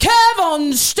Kev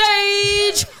on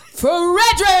stage, Fredericks.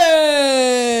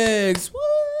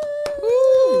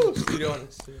 Woo!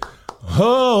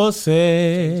 Oh,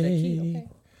 say,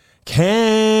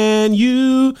 can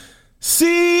you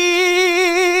see?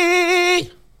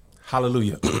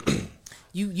 Hallelujah.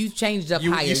 You changed up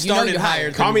You higher. started you're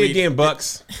higher. Call me again,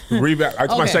 Bucks. Reback. It's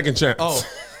my Okay. second chance. Oh,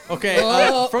 okay.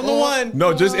 From the one.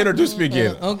 No, just introduce me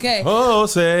again. Okay. Oh,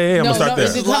 say. I'm No, going to start no,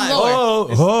 there. it's live.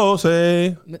 Oh,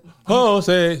 say. Oh,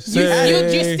 say. You're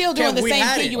still doing Kev, the we same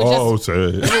had thing it. you were Oh, just.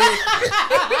 say.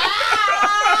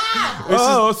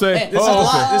 Oh, say. This is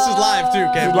live. This is live too,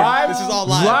 Kev. Live? This is all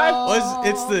live. Live? Well,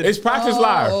 it's the. It's practice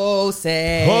live. Oh,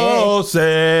 say. Oh,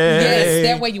 say. Yes,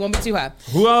 that way you want me too high.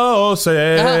 Oh,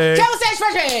 say. Kevin Stage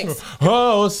Fredericks.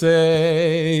 Oh,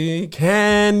 say,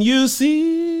 can you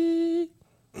see?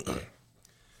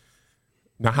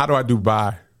 Now, how do I do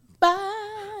bye? Bye.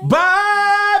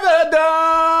 By the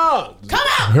dawn's Come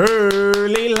out.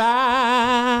 early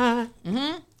light,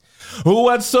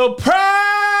 what so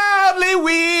proudly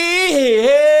we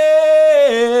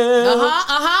hailed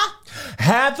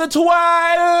at the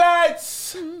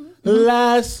twilight's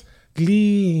last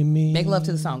gleaming. Make love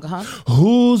to the song,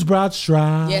 Whose broad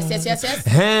stride Yes.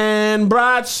 and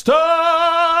bright star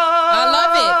I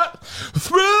love it.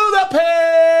 through the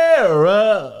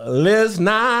perilous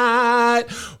night.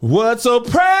 What so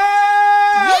proudly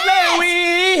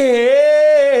we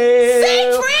Sing,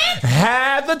 hailed friend.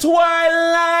 at the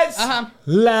twilight's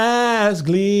last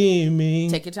gleaming.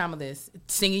 Take your time with this.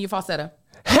 Singing your falsetto.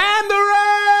 And the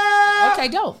rock. Okay,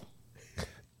 dope.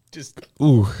 just.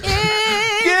 Ooh.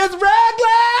 It's regular.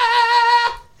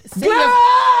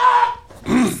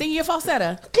 Sing your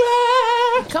falsetto.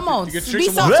 Glad. Come on. You could Be trick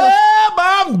some soft.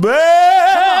 I'm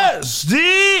best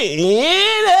in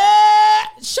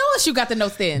it. Show us you got the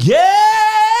notes then.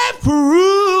 Get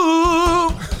through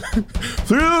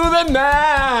the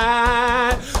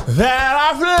night that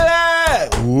our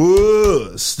flag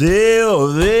was still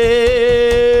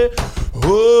there.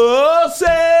 Oh,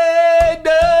 say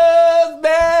does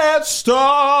that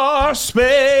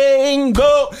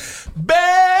star-spangled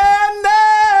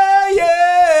banner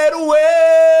yet wave?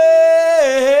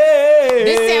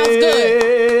 This sounds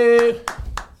good.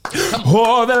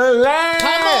 For the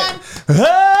land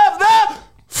of the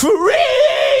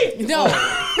free. No.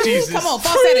 Jesus. Come on,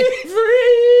 falsetto.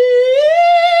 Free.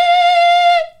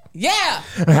 Yeah.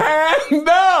 And the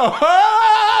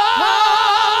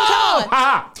Come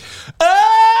on.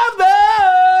 of the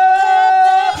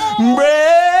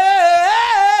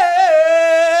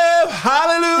brave.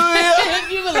 Hallelujah.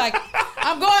 You were like,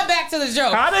 I'm going back to the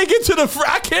joke. I didn't get to the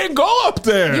I can't go up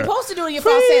there. You're supposed to do your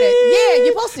falsetto. Yeah,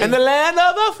 you're supposed to. And the land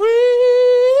of the free.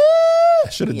 I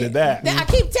should have did that. I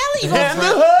keep telling you. And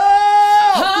the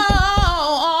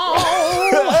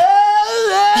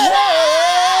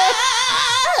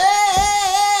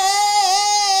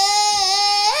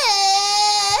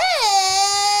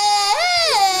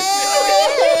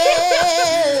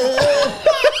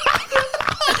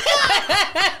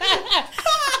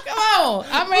Come on,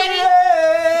 I'm ready.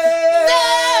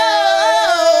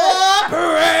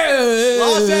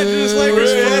 Los Angeles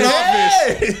Lakers front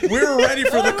office. We were ready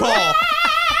for the call.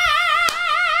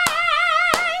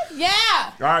 Yeah.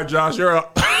 All right, Josh, you're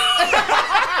up.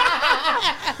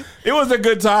 It was a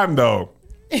good time, though.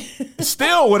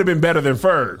 Still would have been better than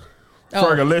Ferg.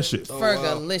 Fergalicious.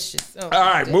 Fergalicious. Oh, All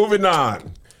right, moving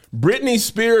on. Brittany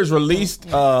Spears released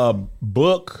a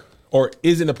book, or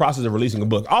is in the process of releasing a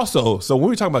book. Also, so when we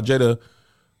were talking about Jada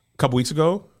a couple weeks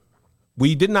ago,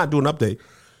 we did not do an update.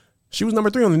 She was number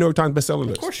 3 on the New York Times bestseller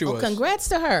list. Of course she was. Congrats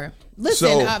to her. Listen,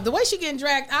 So- the way she getting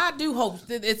dragged, I do hope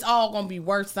that it's all going to be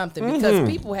worth something because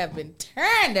people have been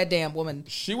tearing that damn woman.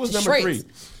 She was to number shreds.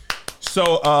 3.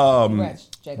 So, Congrats,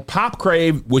 Jada. Pop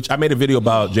Crave, which I made a video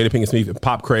about Jada Pinkett Smith and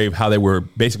Pop Crave, how they were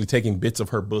basically taking bits of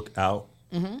her book out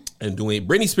and doing.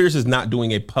 Britney Spears is not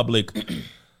doing a public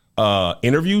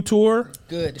interview tour.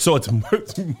 Good. So it's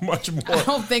much more. I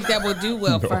don't think that will do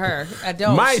well for her. I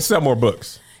don't. Might sell more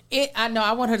books. I know.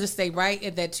 I want her to stay right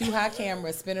at that too high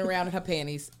camera, spinning around in her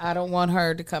panties. I don't want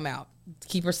her to come out.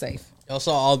 Keep her safe. Y'all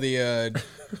saw all the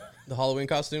Halloween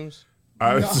costumes?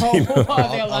 I've seen them.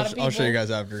 I'll show you guys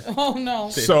after. Oh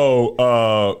no.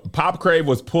 So Pop Crave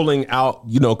was pulling out,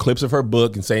 clips of her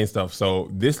book and saying stuff. So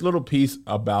this little piece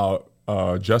about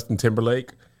Justin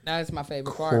Timberlake That is my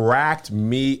favorite part. cracked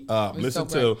me up. It's Listen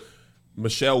so to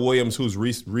Michelle Williams, who's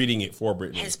reading it for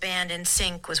Brittany. His band In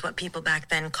Sync was what people back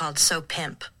then called So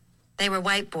Pimp. They were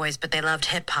white boys, but they loved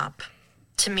hip-hop.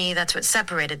 To me, that's what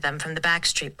separated them from the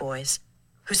Backstreet Boys,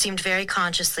 who seemed very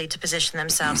consciously to position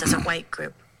themselves as a white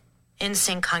group.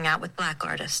 NSYNC hung out with black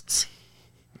artists.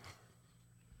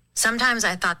 Sometimes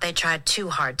I thought they tried too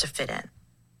hard to fit in.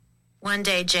 One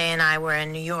day, Jay and I were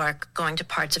in New York, going to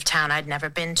parts of town I'd never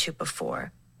been to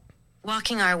before.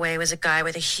 Walking our way was a guy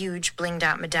with a huge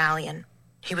blinged-out medallion.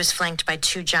 He was flanked by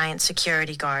 2 giant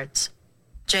security guards.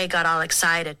 Jay got all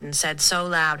excited and said so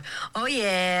loud, "Oh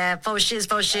yeah, faux shiz,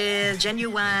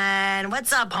 Genuine.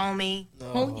 What's up, homie?"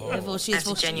 Oh yeah, faux shiz, After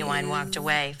faux Genuine shiz. walked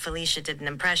away, Felicia did an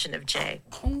impression of Jay.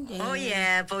 Oh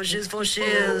yeah. Faux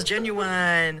shiz,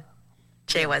 Genuine.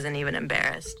 Jay wasn't even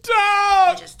embarrassed. He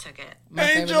Dog! just took it. My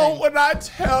favorite Angel, thing. when I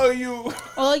tell you.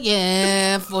 Oh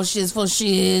yeah, faux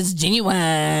shiz,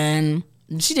 Genuine.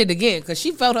 She did it again because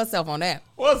she felt herself on that.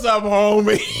 What's up,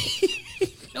 homie?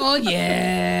 Oh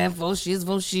yeah, faux shiz,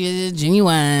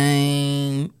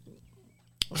 Genuine.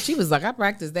 She was like, I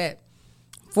practiced that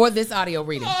for this audio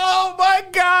reading. Oh my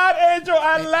God, Angel!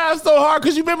 I laughed so hard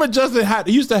because you remember Justin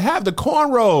used to have the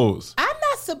cornrows. I'm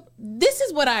not. This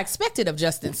is what I expected of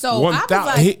Justin. So I was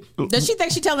 1,000 like, does she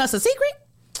think she telling us a secret?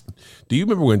 Do you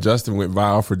remember when Justin went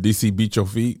viral for DC Beat Your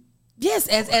Feet? Yes,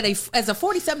 as a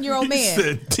 47-year-old He man.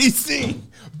 said, DC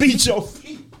Beat Your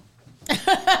Feet.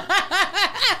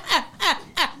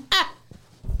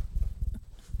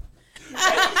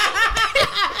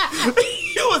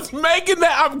 He was making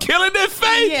that. I'm killing that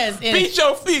face. Yes, and- Beat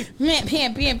your feet.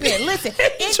 Pen. Listen,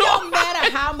 it don't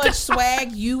matter how much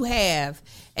swag you have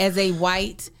as a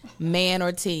white man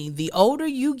or teen. The older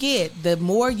you get, the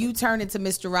more you turn into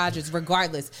Mr. Rogers,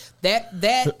 regardless. That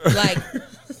like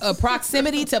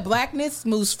proximity to blackness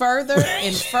moves further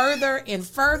and further and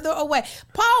further away.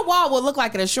 Paul Wall will look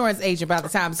like an insurance agent by the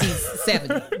time he's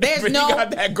 70. There's He no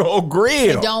got that gold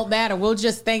grill. It don't matter. We'll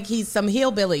just think he's some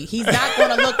hillbilly. He's not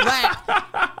going to look black.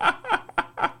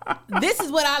 This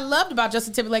is what I loved about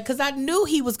Justin Timberlake because I knew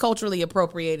he was culturally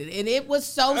appropriated, and it was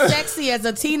so sexy as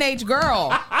a teenage girl.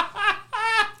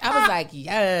 I was like,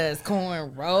 yes,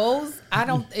 cornrows.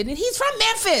 And he's from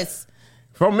Memphis.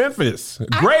 From Memphis.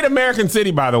 Great American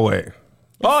city, by the way.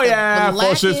 Oh, yeah.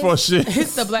 Faux shit.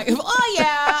 It's the black. Oh,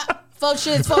 yeah. Faux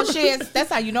shit.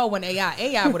 That's how you know when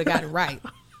AI would have got it right.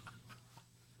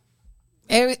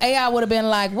 AI would have been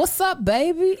like, what's up,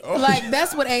 baby? Like,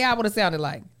 that's what AI would have sounded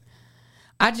like.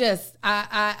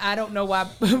 I don't know why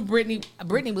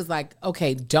Brittany was like,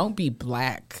 okay, don't be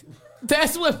black.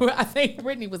 That's what I think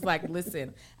Brittany was like,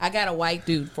 listen, I got a white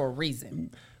dude for a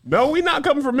reason. No, we not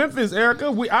coming from Memphis,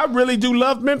 Erica. I really do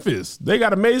love Memphis. They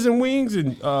got amazing wings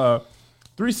and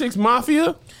 3-6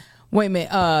 Mafia. Wait a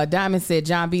minute. Diamond said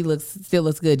John B still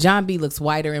looks good. John B looks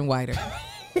whiter and whiter.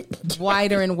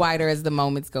 Whiter and whiter as the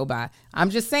moments go by. I'm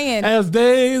just saying. As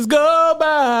days go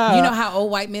by. You know how old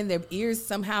white men, their ears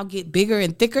somehow get bigger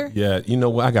and thicker? Yeah, you know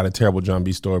what? I got a terrible John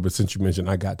B story, but since you mentioned,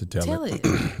 I got to tell it.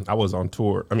 I was on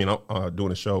tour.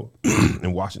 Doing a show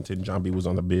in Washington. John B was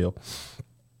on the bill.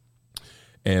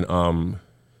 And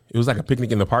it was like a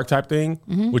picnic in the park type thing,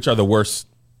 which are the worst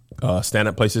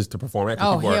stand-up places to perform at.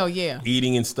 'Cause Oh, people are hell yeah.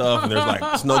 Eating and stuff, and there's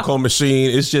like snow cone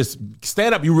machine. It's just,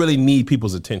 stand-up, you really need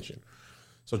people's attention.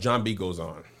 So John B goes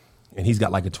on, and he's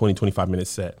got like a 20, 25-minute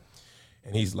set.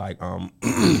 And he's like,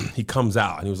 he comes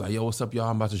out, and he was like, yo, what's up, y'all?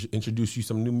 I'm about to introduce you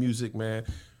some new music, man.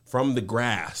 From the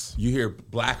grass. You hear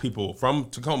black people from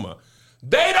Tacoma.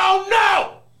 They don't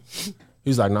know!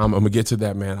 He's like, nah, I'm going to get to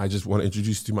that, man. I just want to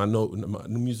introduce you to my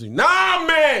new music. Nah,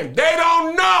 man, they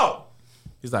don't know!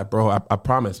 He's like, bro, I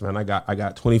promise, man. I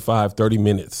got 25, 30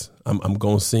 minutes. I'm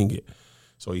going to sing it.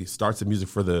 So he starts the music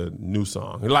for the new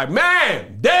song. He's like,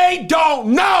 man, they don't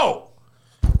know.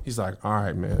 He's like, all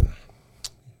right, man.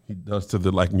 He does to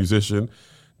the musician.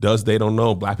 Does they don't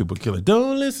know. Black people kill it.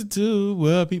 Don't listen to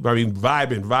what people.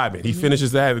 Vibing. He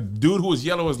finishes that. The dude who was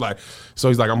yellow was like, so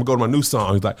he's like, I'm gonna go to my new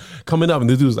song. He's like, coming up, and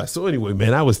the dude's like, so anyway,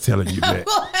 man, I was telling you, man.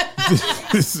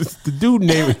 The dude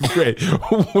named it great.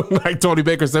 Like Tony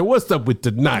Baker said, what's up with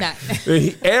tonight?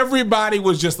 Everybody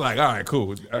was just like, all right,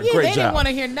 cool. Great They job. didn't want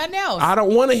to hear nothing else. I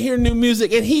don't want to hear new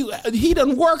music. And he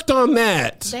done worked on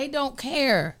that. They don't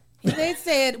care. They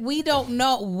said, we don't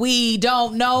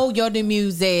know your new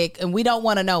music, and we don't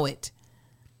want to know it.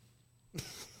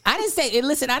 I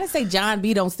didn't say John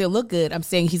B don't still look good. I'm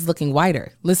saying he's looking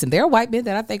whiter. Listen, there are white men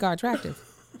that I think are attractive.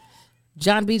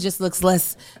 John B just looks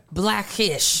less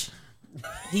blackish.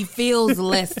 He feels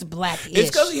less blackish. It's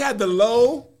because he had the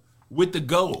low with the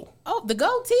go. Oh, the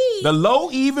goatee. The low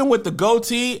even with the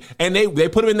goatee, and they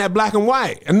put him in that black and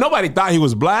white. And nobody thought he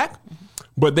was black,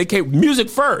 but they came music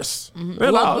first.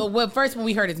 Well, first when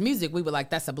we heard his music, we were like,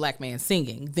 that's a black man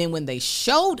singing. Then when they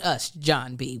showed us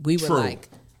John B, we were like,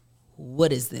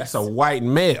 what is this? That's a white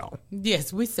male.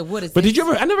 Yes, we said, what is But this? did you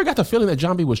ever? I never got the feeling that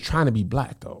John B was trying to be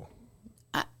black though.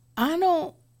 I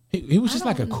don't. He was just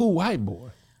like a cool white boy.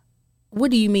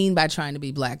 What do you mean by trying to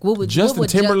be black? Justin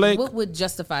Timberlake? What would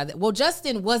justify that? Well,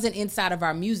 Justin wasn't inside of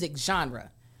our music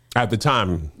genre. At the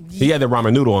time, he had the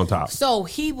ramen noodle on top. So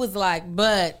he was like,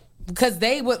 but because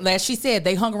they would, as she said,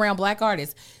 they hung around black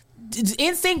artists.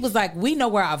 NSYNC was like, we know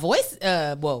where our voice,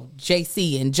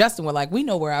 JC and Justin were like, we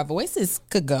know where our voices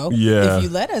could go if you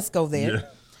let us go there. Yeah.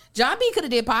 John B could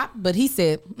have did pop, but he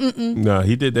said, No,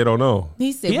 he did. They don't know.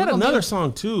 He said he had another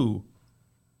song too.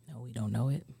 No, we don't know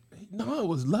it. No, it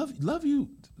was Love You.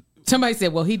 Somebody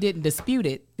said, well, he didn't dispute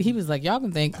it. He was like, y'all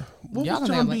can think. What y'all was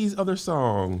can John B's other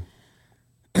song?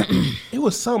 It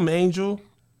was some Angel.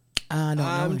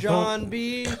 I'm John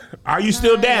B. Are you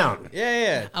still down?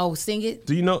 Yeah. Oh, sing it.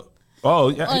 Do you know? Oh,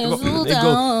 yeah. It goes,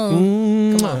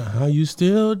 Come on. Are you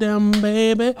still down,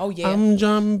 baby? Oh, yeah. I'm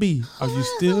John B. Are you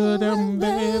still down,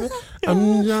 baby?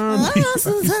 I'm John B. Are you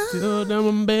still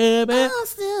down, baby?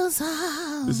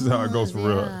 This is how it goes for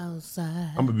real.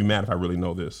 I'm going to be mad if I really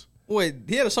know this. Wait,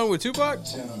 he had a song with Tupac? I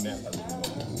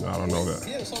don't know that.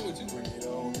 He had a song with Tupac.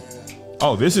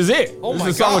 Oh, this is it. Oh, this my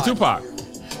is a song with God. Tupac.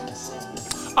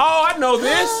 Oh, I know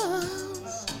this.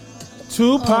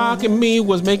 Tupac and me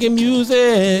was making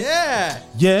music.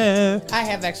 Yeah. I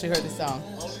have actually heard this song.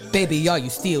 Baby, are you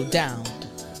still down?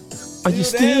 Are you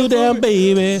still down,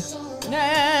 baby?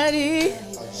 Natty.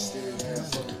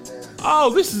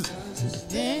 Oh, this is.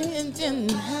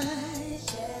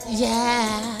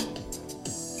 Yeah.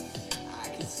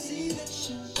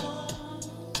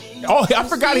 Oh, I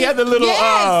forgot he had the little.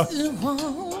 Yeah.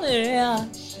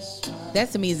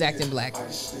 That to me is acting black.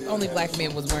 Only black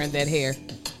men was wearing that hair.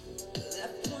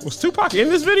 Was Tupac in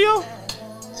this video?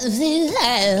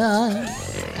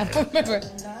 I don't remember.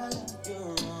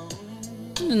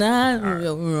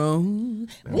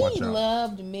 We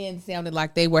loved men sounding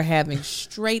like they were having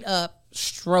straight up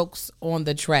strokes on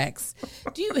the tracks.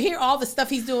 Do you hear all the stuff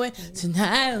he's doing?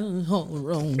 Tonight.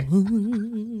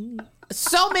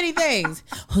 So many things.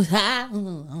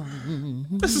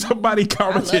 Somebody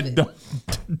commented,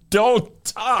 don't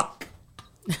talk.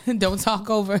 Don't talk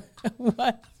over.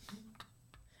 What?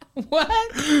 What?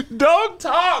 Don't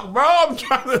talk, bro. I'm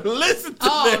trying to listen to this.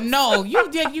 Oh, no.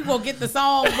 You gonna get the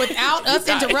song without us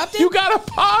interrupting? You gotta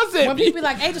pause it. When people be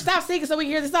like, Angel, stop singing so we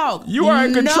can hear the song. You are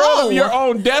in control of your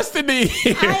own destiny.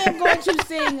 I am going to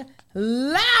sing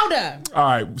louder. All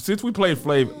right, since we played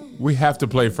Flav, we have to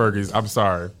play Fergie's. I'm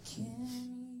sorry.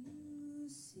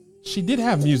 She did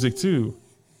have music too.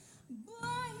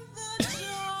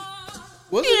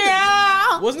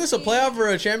 Wasn't this a playoff or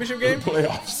a championship game?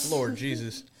 Playoffs. Lord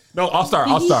Jesus. No, All-Star.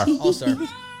 All-Star.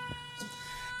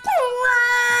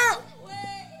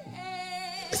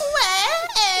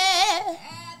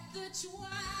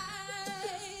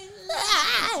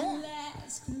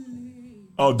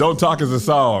 Oh, Don't Talk is a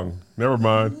song. Never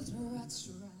mind.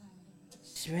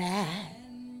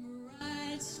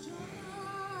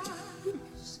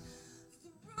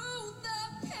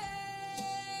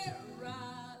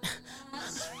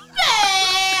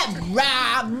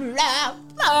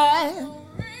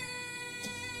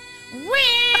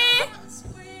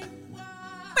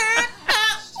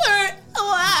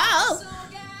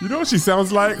 You know what she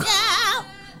sounds like?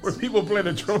 When people play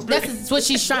the trumpet. That's what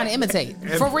she's trying to imitate.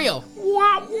 For real.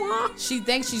 She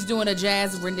thinks she's doing a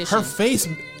jazz rendition. Her face,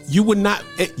 you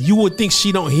would think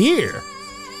she don't hear.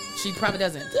 She probably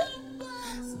doesn't.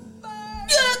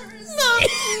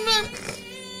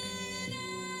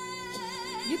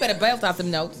 You better belt out them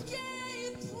notes.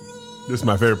 This is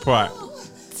my favorite part.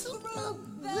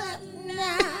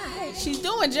 She's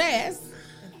doing jazz.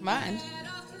 Mind.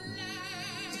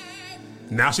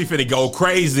 Now she finna go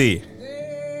crazy.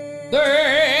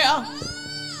 Girl.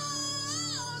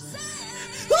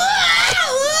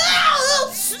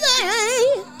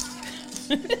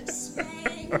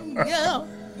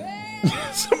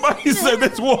 Somebody said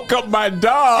this woke up my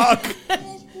dog.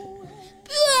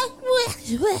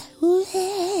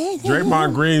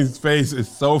 Draymond Green's face is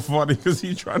so funny because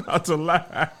he's trying not to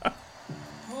laugh.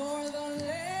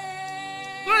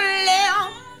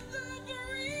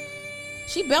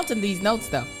 She belting these notes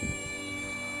though.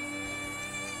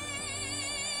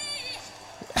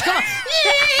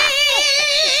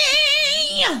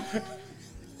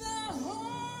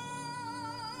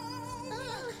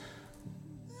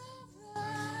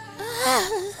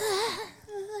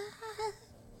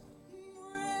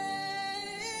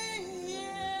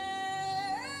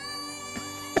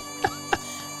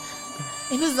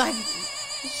 It was like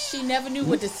she never knew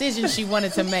what decision she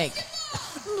wanted to make.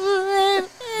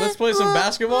 Let's play some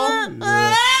basketball.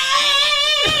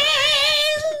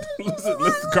 Listen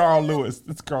to Carl Lewis.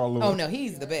 It's Carl Lewis. Oh no,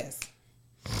 he's the best.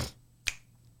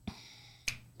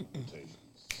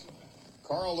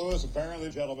 Carl Lewis, apparently,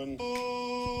 gentlemen.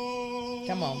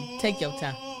 Come on, take your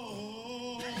time.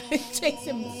 It takes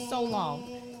him so long.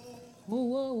 Whoa,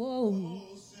 whoa, whoa.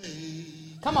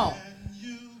 Come on.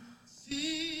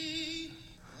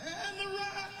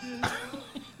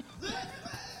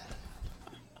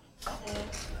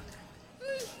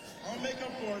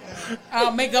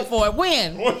 I'll make up for it.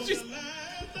 When?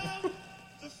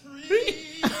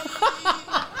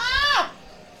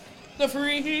 The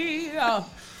free. Oh.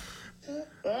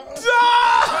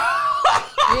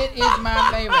 It is my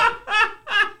favorite.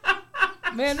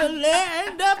 Man, the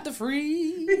land of the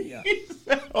free.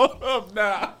 Hold up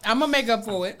now. I'm gonna make up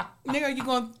for it. Nigga, you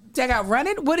gonna check out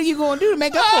running? What are you gonna do to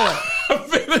make up for it? I'm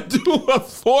finna do a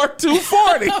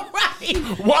 4-2-40.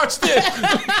 Right. Watch this.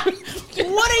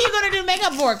 What are you gonna do to make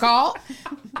up for it, Carl?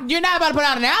 You're not about to put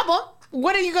out an album.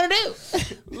 What are you gonna do?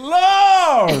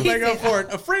 Lord. Make up for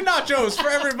it. A free nachos for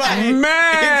everybody.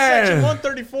 Man. In section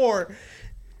 134.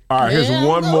 All right, here's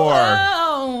one more.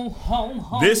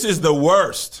 Home. This is the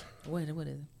worst. What is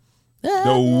it?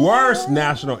 The worst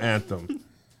national anthem.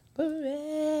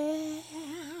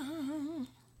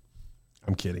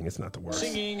 I'm kidding. It's not the worst.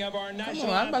 Singing of our national Come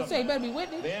on, I was about to say, anthem. it better be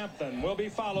Whitney. The anthem will be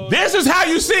followed This is how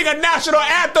you sing a national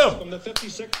anthem. from the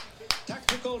 56th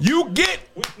Tactical. You get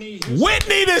Whitney.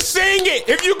 Whitney to sing it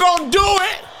if you gonna do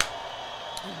it.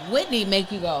 Whitney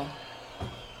make you go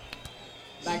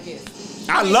like this.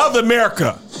 I love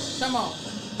America. Come on.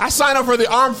 I signed up for the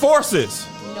armed forces.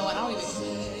 You know what? I don't even.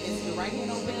 Is your right hand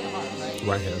open your heart, right?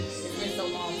 Right hand. It's been so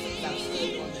long since I've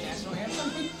stayed on the national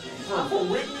anthem. For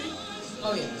Whitney?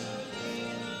 Oh yeah.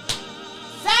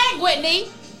 Sing,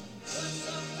 Whitney.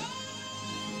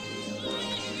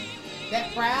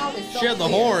 That crowd is so She had the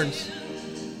clear. horns.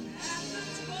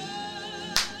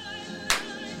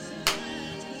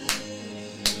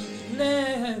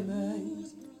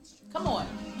 Come on.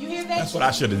 You hear that? That's what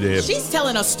I should have did. She's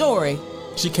telling a story.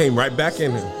 She came right back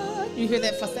in here. You hear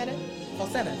that falsetto?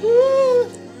 Falsetto.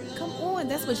 Come on.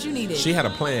 That's what you needed. She had a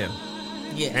plan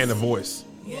yes. and a voice.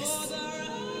 Yes.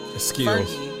 Skills.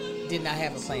 Fergie did not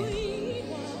have a plan.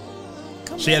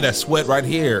 Come She had that sweat right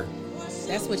here.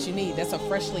 That's what you need. That's a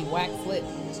freshly waxed lip.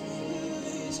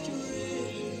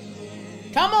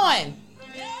 Come on.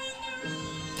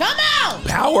 Come on.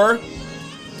 Power.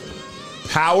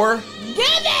 Power. Give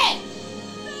it.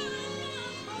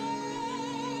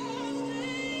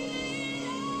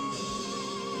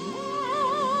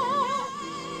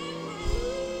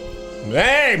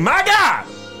 Hey, my God.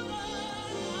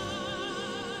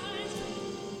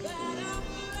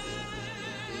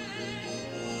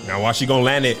 Now watch she gonna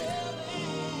land it.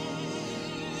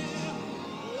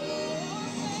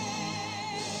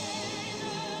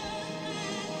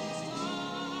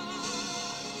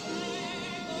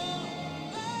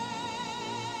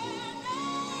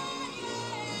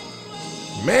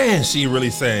 Man, she really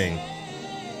sang.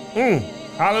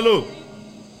 Hallelujah.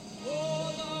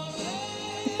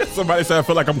 Somebody said I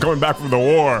feel like I'm coming back from the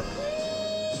war.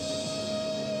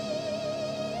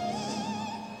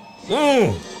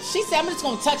 She said, I'm just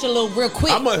going to touch a little real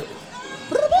quick. I'm a.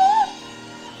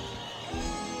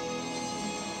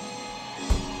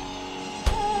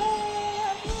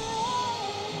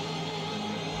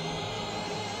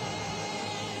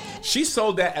 She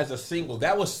sold that as a single.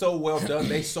 That was so well done.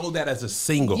 They sold that as a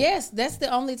single. Yes, that's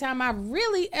the only time I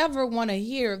really ever want to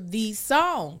hear the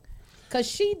song. Because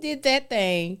she did that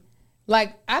thing.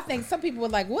 Like, I think some people were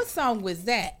like, what song was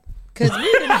that? Because we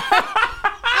didn't.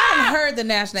 I haven't heard the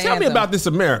national Tell anthem. me about this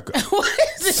America. What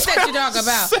is this that you talking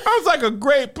about? Sounds like a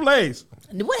great place.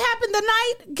 What happened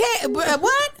tonight?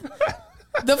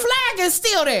 What? The flag is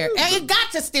still there. And it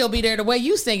got to still be there the way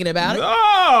you singing about it.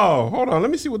 Oh, hold on. Let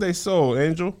me see what they sold,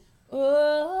 Angel.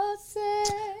 Oh, say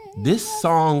This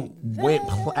song went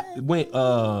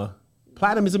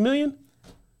platinum is a million?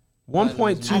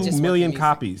 1.2 million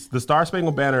copies. The Star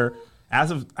Spangled Banner,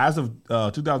 as of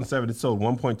 2007, it sold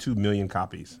 1.2 million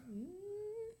copies.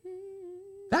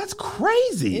 That's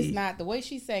crazy. It's not the way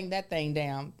she sang that thing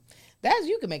down. That's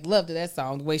you can make love to that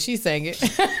song the way she sang it.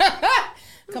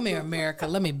 Come here, America.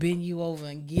 Let me bend you over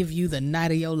and give you the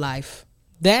night of your life.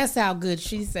 That's how good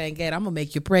she sang it. I'm gonna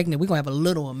make you pregnant. We're gonna have a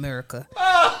little America.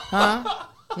 Huh?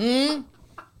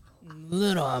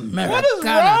 Little America. What is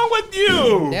wrong with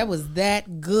you? That was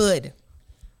that good.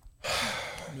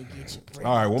 Let me get you pregnant.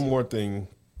 All right, one more thing.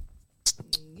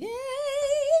 Yeah.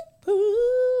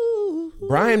 Ooh.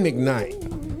 Brian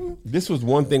McKnight. This was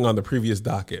one thing on the previous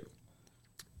docket.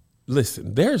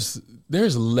 Listen,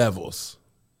 there's levels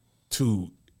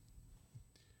to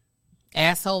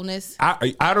Assholeness.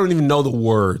 I don't even know the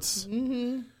words.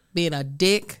 Being a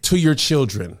dick. To your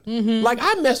children. Like,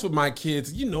 I mess with my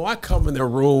kids. You know, I come in their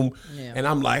room and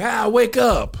I'm like, wake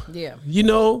up. Yeah. You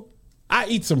know, I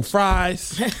eat some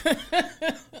fries.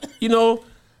 You know,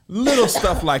 little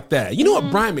stuff like that. You know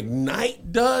what Brian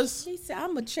McKnight does? He said,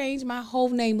 I'm going to change my whole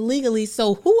name legally.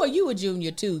 So who are you a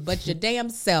junior to but your damn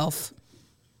self?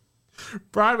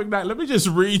 Brian McKnight, let me just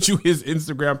read you his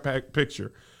Instagram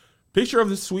picture. Picture of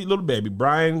this sweet little baby,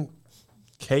 Brian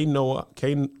K. Noah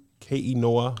McCoy.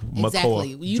 Exactly.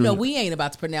 You Jr. know, we ain't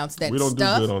about to pronounce that We don't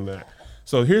stuff. do good on that.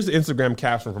 So here's the Instagram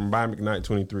caption from Brian McKnight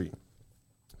 23.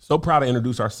 So proud to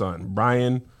introduce our son,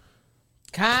 Brian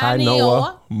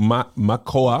Kainoa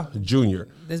McCoy Jr.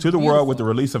 That's to the beautiful. world with the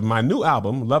release of my new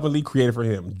album, lovingly created for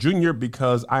him. Junior,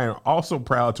 because I am also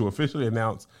proud to officially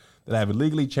announce that I have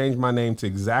illegally changed my name to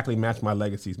exactly match my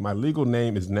legacies. My legal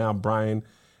name is now Brian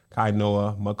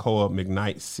Kainoa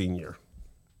McKnight Sr.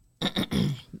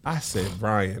 I said,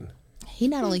 Brian. He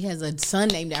not only has a son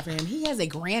named after him, he has a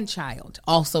grandchild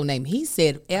also named. He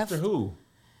said F. After who?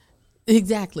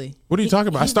 Exactly. What are you talking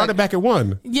about? I started back at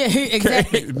 1. Yeah,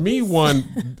 exactly. Me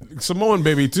 1, Samoan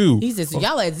baby 2. He says, so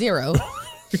y'all at 0.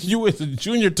 You is a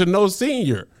junior to no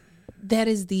senior. That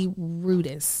is the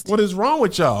rudest. What is wrong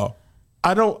with y'all?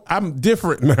 I'm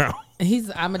different now.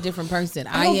 I'm a different person.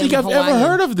 I don't think I've ever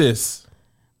heard of this.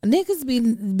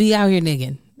 Niggas be out here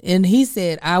nigging. And he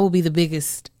said, I will be the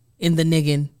biggest in the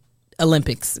nigging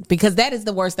Olympics, because that is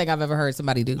the worst thing I've ever heard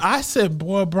somebody do. I said,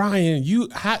 boy, Brian, you're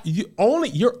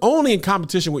only in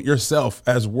competition with yourself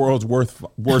as world's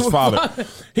worst father.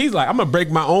 He's like, I'm gonna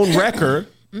break my own record.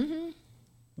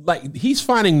 Like, he's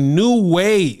finding new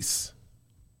ways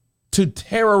to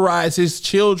terrorize his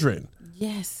children.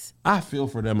 Yes. I feel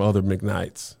for them other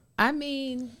McKnights. I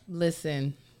mean,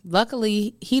 listen,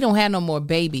 luckily he don't have no more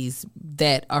babies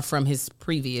that are from his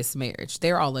previous marriage.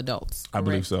 They're all adults. I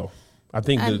believe so. I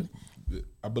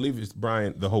believe it's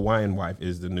Brian, the Hawaiian wife,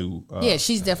 is the new. Yeah,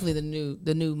 she's definitely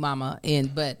the new mama.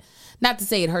 But not to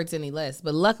say it hurts any less,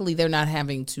 but luckily they're not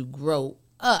having to grow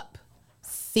up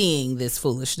seeing this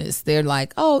foolishness. They're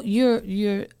like, oh,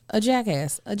 you're a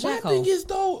jackass, a jackhole. My thing is,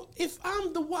 though, if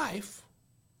I'm the wife,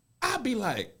 I'd be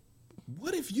like,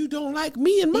 what if you don't like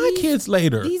me and my kids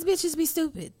later? These bitches be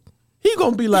stupid. He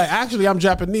gonna be like, actually, I'm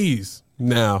Japanese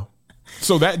now.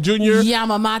 So that junior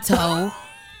Yamamoto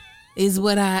is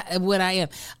what I am.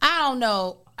 I don't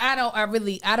know. I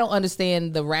don't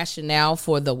understand the rationale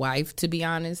for the wife, to be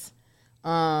honest.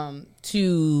 I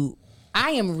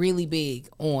am really big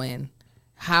on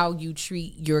how you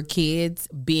treat your kids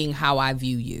being how I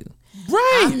view you.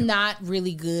 Right. I'm not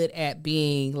really good at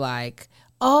being like,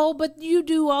 oh, but you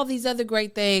do all these other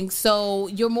great things, so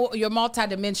you're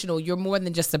multidimensional. You're more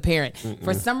than just a parent.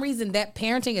 For some reason, that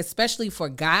parenting, especially for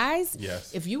guys,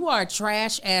 yes. If you are a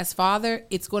trash ass father,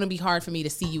 it's going to be hard for me to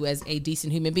see you as a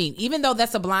decent human being. Even though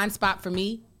that's a blind spot for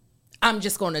me, I'm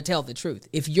just going to tell the truth.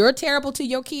 If you're terrible to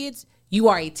your kids, you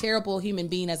are a terrible human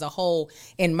being as a whole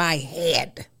in my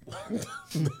head.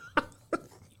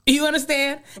 You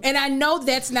understand? And I know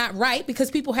that's not right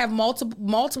because people have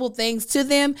multiple things to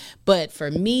them. But for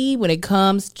me, when it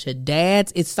comes to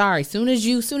dads, it's sorry. Soon as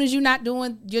you not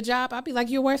doing your job, I'll be like,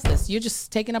 you're worthless. You're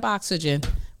just taking up oxygen.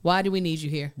 Why do we need you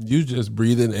here? You just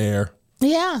breathing air.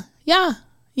 Yeah.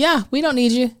 We don't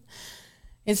need you.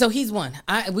 And so he's one.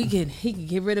 He can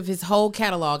get rid of his whole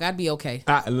catalog. I'd be okay.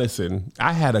 Listen,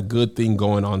 I had a good thing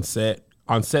going on set.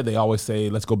 On set, they always say,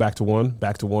 let's go back to one,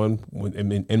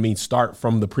 and mean start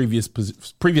from the previous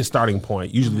starting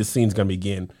point. Usually the scene's going to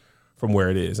begin from where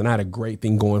it is. And I had a great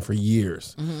thing going for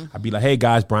years. I'd be like, hey,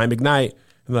 guys, Brian McKnight.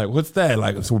 And like, what's that?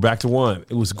 Like, so we're back to one.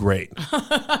 It was great.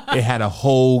 It had a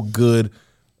whole good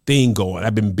thing going.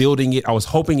 I've been building it. I was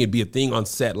hoping it'd be a thing on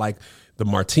set, like the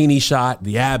martini shot,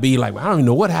 the Abbey. Like, I don't even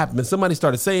know what happened. And somebody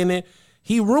started saying it.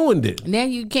 He ruined it. Now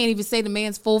you can't even say the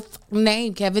man's full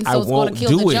name, Kevin. So I it's going to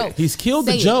kill won't the do it. joke. He's killed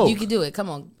Say the joke. You can do it. Come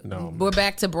on. No, we're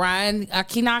back to Brian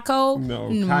Akinako. No,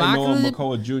 Kainoa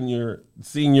McCoy Jr.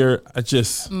 Senior. I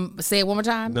just say it one more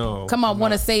time. No, come on.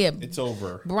 Want to say it? It's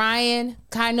over. Brian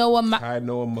Kainoa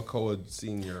McCoy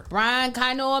Senior. Brian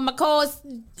Kainoa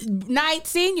McCoy Knight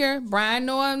Senior. Brian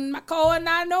Noah McCoy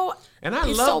Noah. And I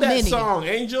love that song,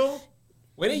 Angel.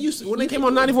 When they came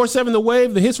on 94.7 The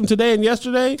Wave, the hits from today and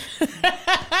yesterday.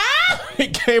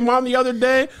 It came on the other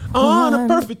day on a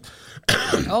perfect.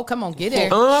 Oh, come on, get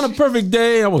there. On a perfect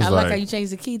day, I like how you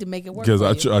changed the key to make it work. Because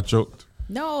I choked.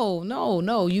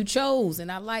 No, you chose,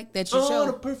 and I like that you chose. On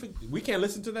a perfect. We can't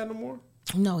listen to that no more.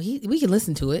 No, we can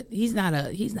listen to it. He's not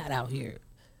out here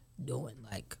doing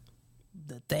like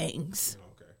the things.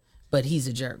 Okay. But he's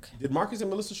a jerk. Did Marcus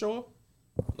and Melissa show up?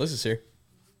 Melissa's here.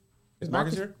 Is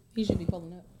Marcus here? He should be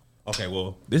pulling up. Okay,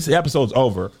 well, this episode's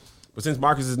over. But since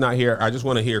Marcus is not here, I just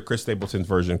want to hear Chris Stapleton's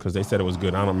version because they said it was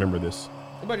good. I don't remember this.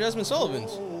 What about Jasmine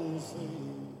Sullivan's?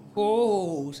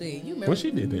 Oh, see, you remember When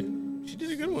she did it. She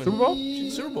did a good one. Super Bowl? She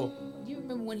did Super Bowl. You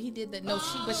remember when he did that? No,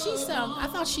 she sang. I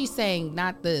thought she sang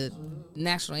not the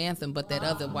national anthem, but that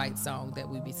other white song that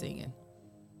we be singing.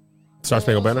 Star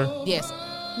Spangled Banner? Yes.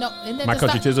 No, and then My the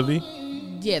Country song- Tis of Thee?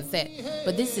 Yes, that.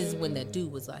 But this is when that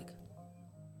dude was like,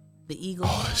 the eagle.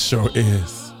 Oh, it sure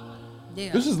is.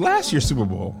 Yeah. This is last year's Super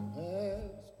Bowl.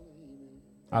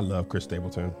 I love Chris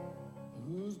Stapleton.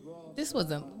 This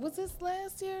wasn't. Was this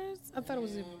last year's? I thought it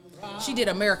was. She did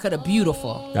America the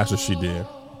Beautiful. That's what she did.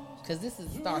 Because this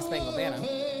is Star Spangled Banner.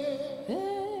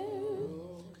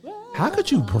 How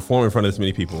could you perform in front of this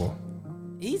many people?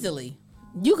 Easily.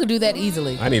 You could do that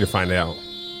easily. I need to find out.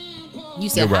 You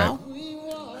said You're how?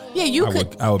 Yeah, you I could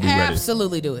would- I would be ready.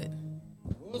 absolutely do it.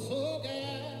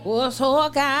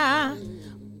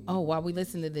 Oh, while we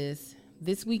listen to this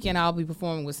weekend I'll be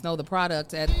performing with Snow the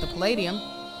Product at the Palladium.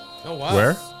 Oh, wow.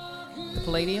 Where? The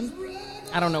Palladium?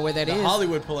 I don't know where that The is.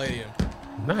 Hollywood Palladium.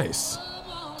 Nice.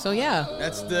 So yeah.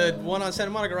 That's the one on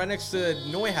Santa Monica right next to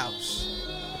Neuhaus.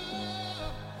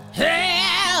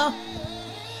 Hell!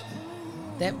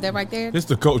 That right there? This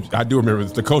the coach. I do remember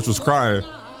this. The coach was crying.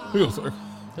 He was like-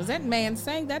 Because that man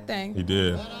sang that thing. He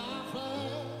did.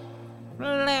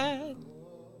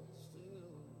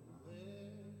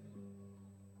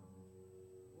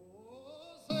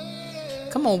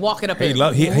 Come on, walk it up He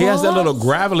here. he has that little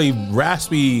gravelly,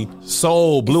 raspy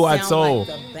soul, blue-eyed Sound soul. Like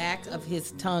the back of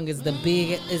his tongue is as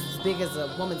big as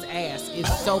a woman's ass.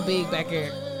 It's so big back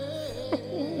here.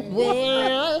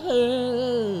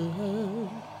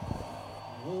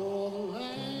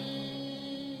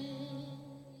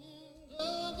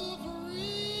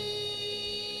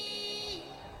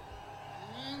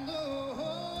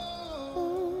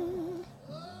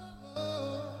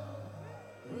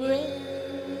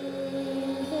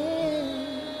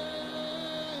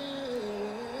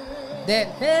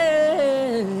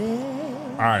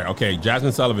 All right, okay.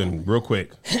 Jasmine Sullivan, real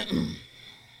quick. Here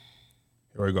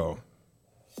we go.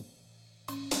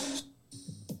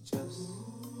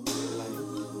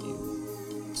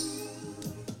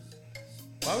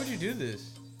 Why would you do this?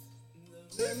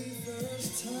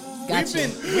 Got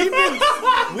you.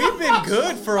 We've been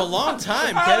good for a long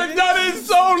time, I Kevin. haven't done it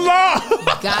so long.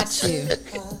 Got you.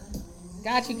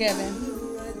 Got you,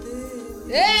 Kevin.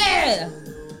 Yeah.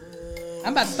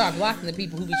 I'm about to start blocking the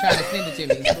people who be trying to send it to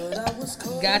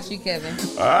me. Got you, Kevin.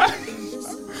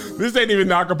 This ain't even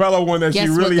the acapella one that Guess she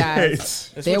what, really guys?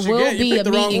 hates. There what you will get. You be a picked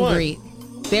the meet wrong and one. greet.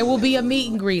 There will be a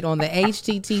meet and greet on the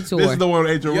HTT tour. This is the one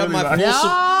Angel You have really my likes. full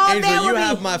No, Angel, there you will be-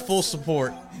 have my full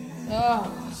support. Oh. All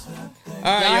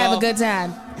right, Y'all y'all. have a good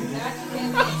time.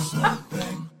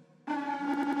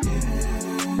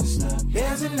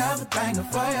 Here's another banger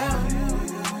for you.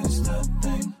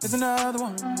 Here's another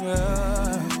one.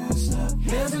 Yeah.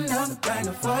 Here's another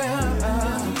banger for you.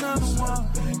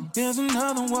 Here's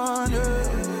another one.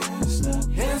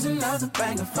 Yeah. Here's another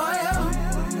banger for you.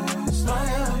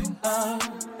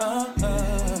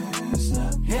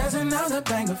 Here's another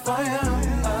banger for you.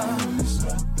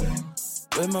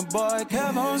 With my boy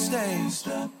Kev on stage.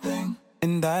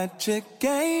 And that chick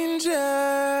Angel.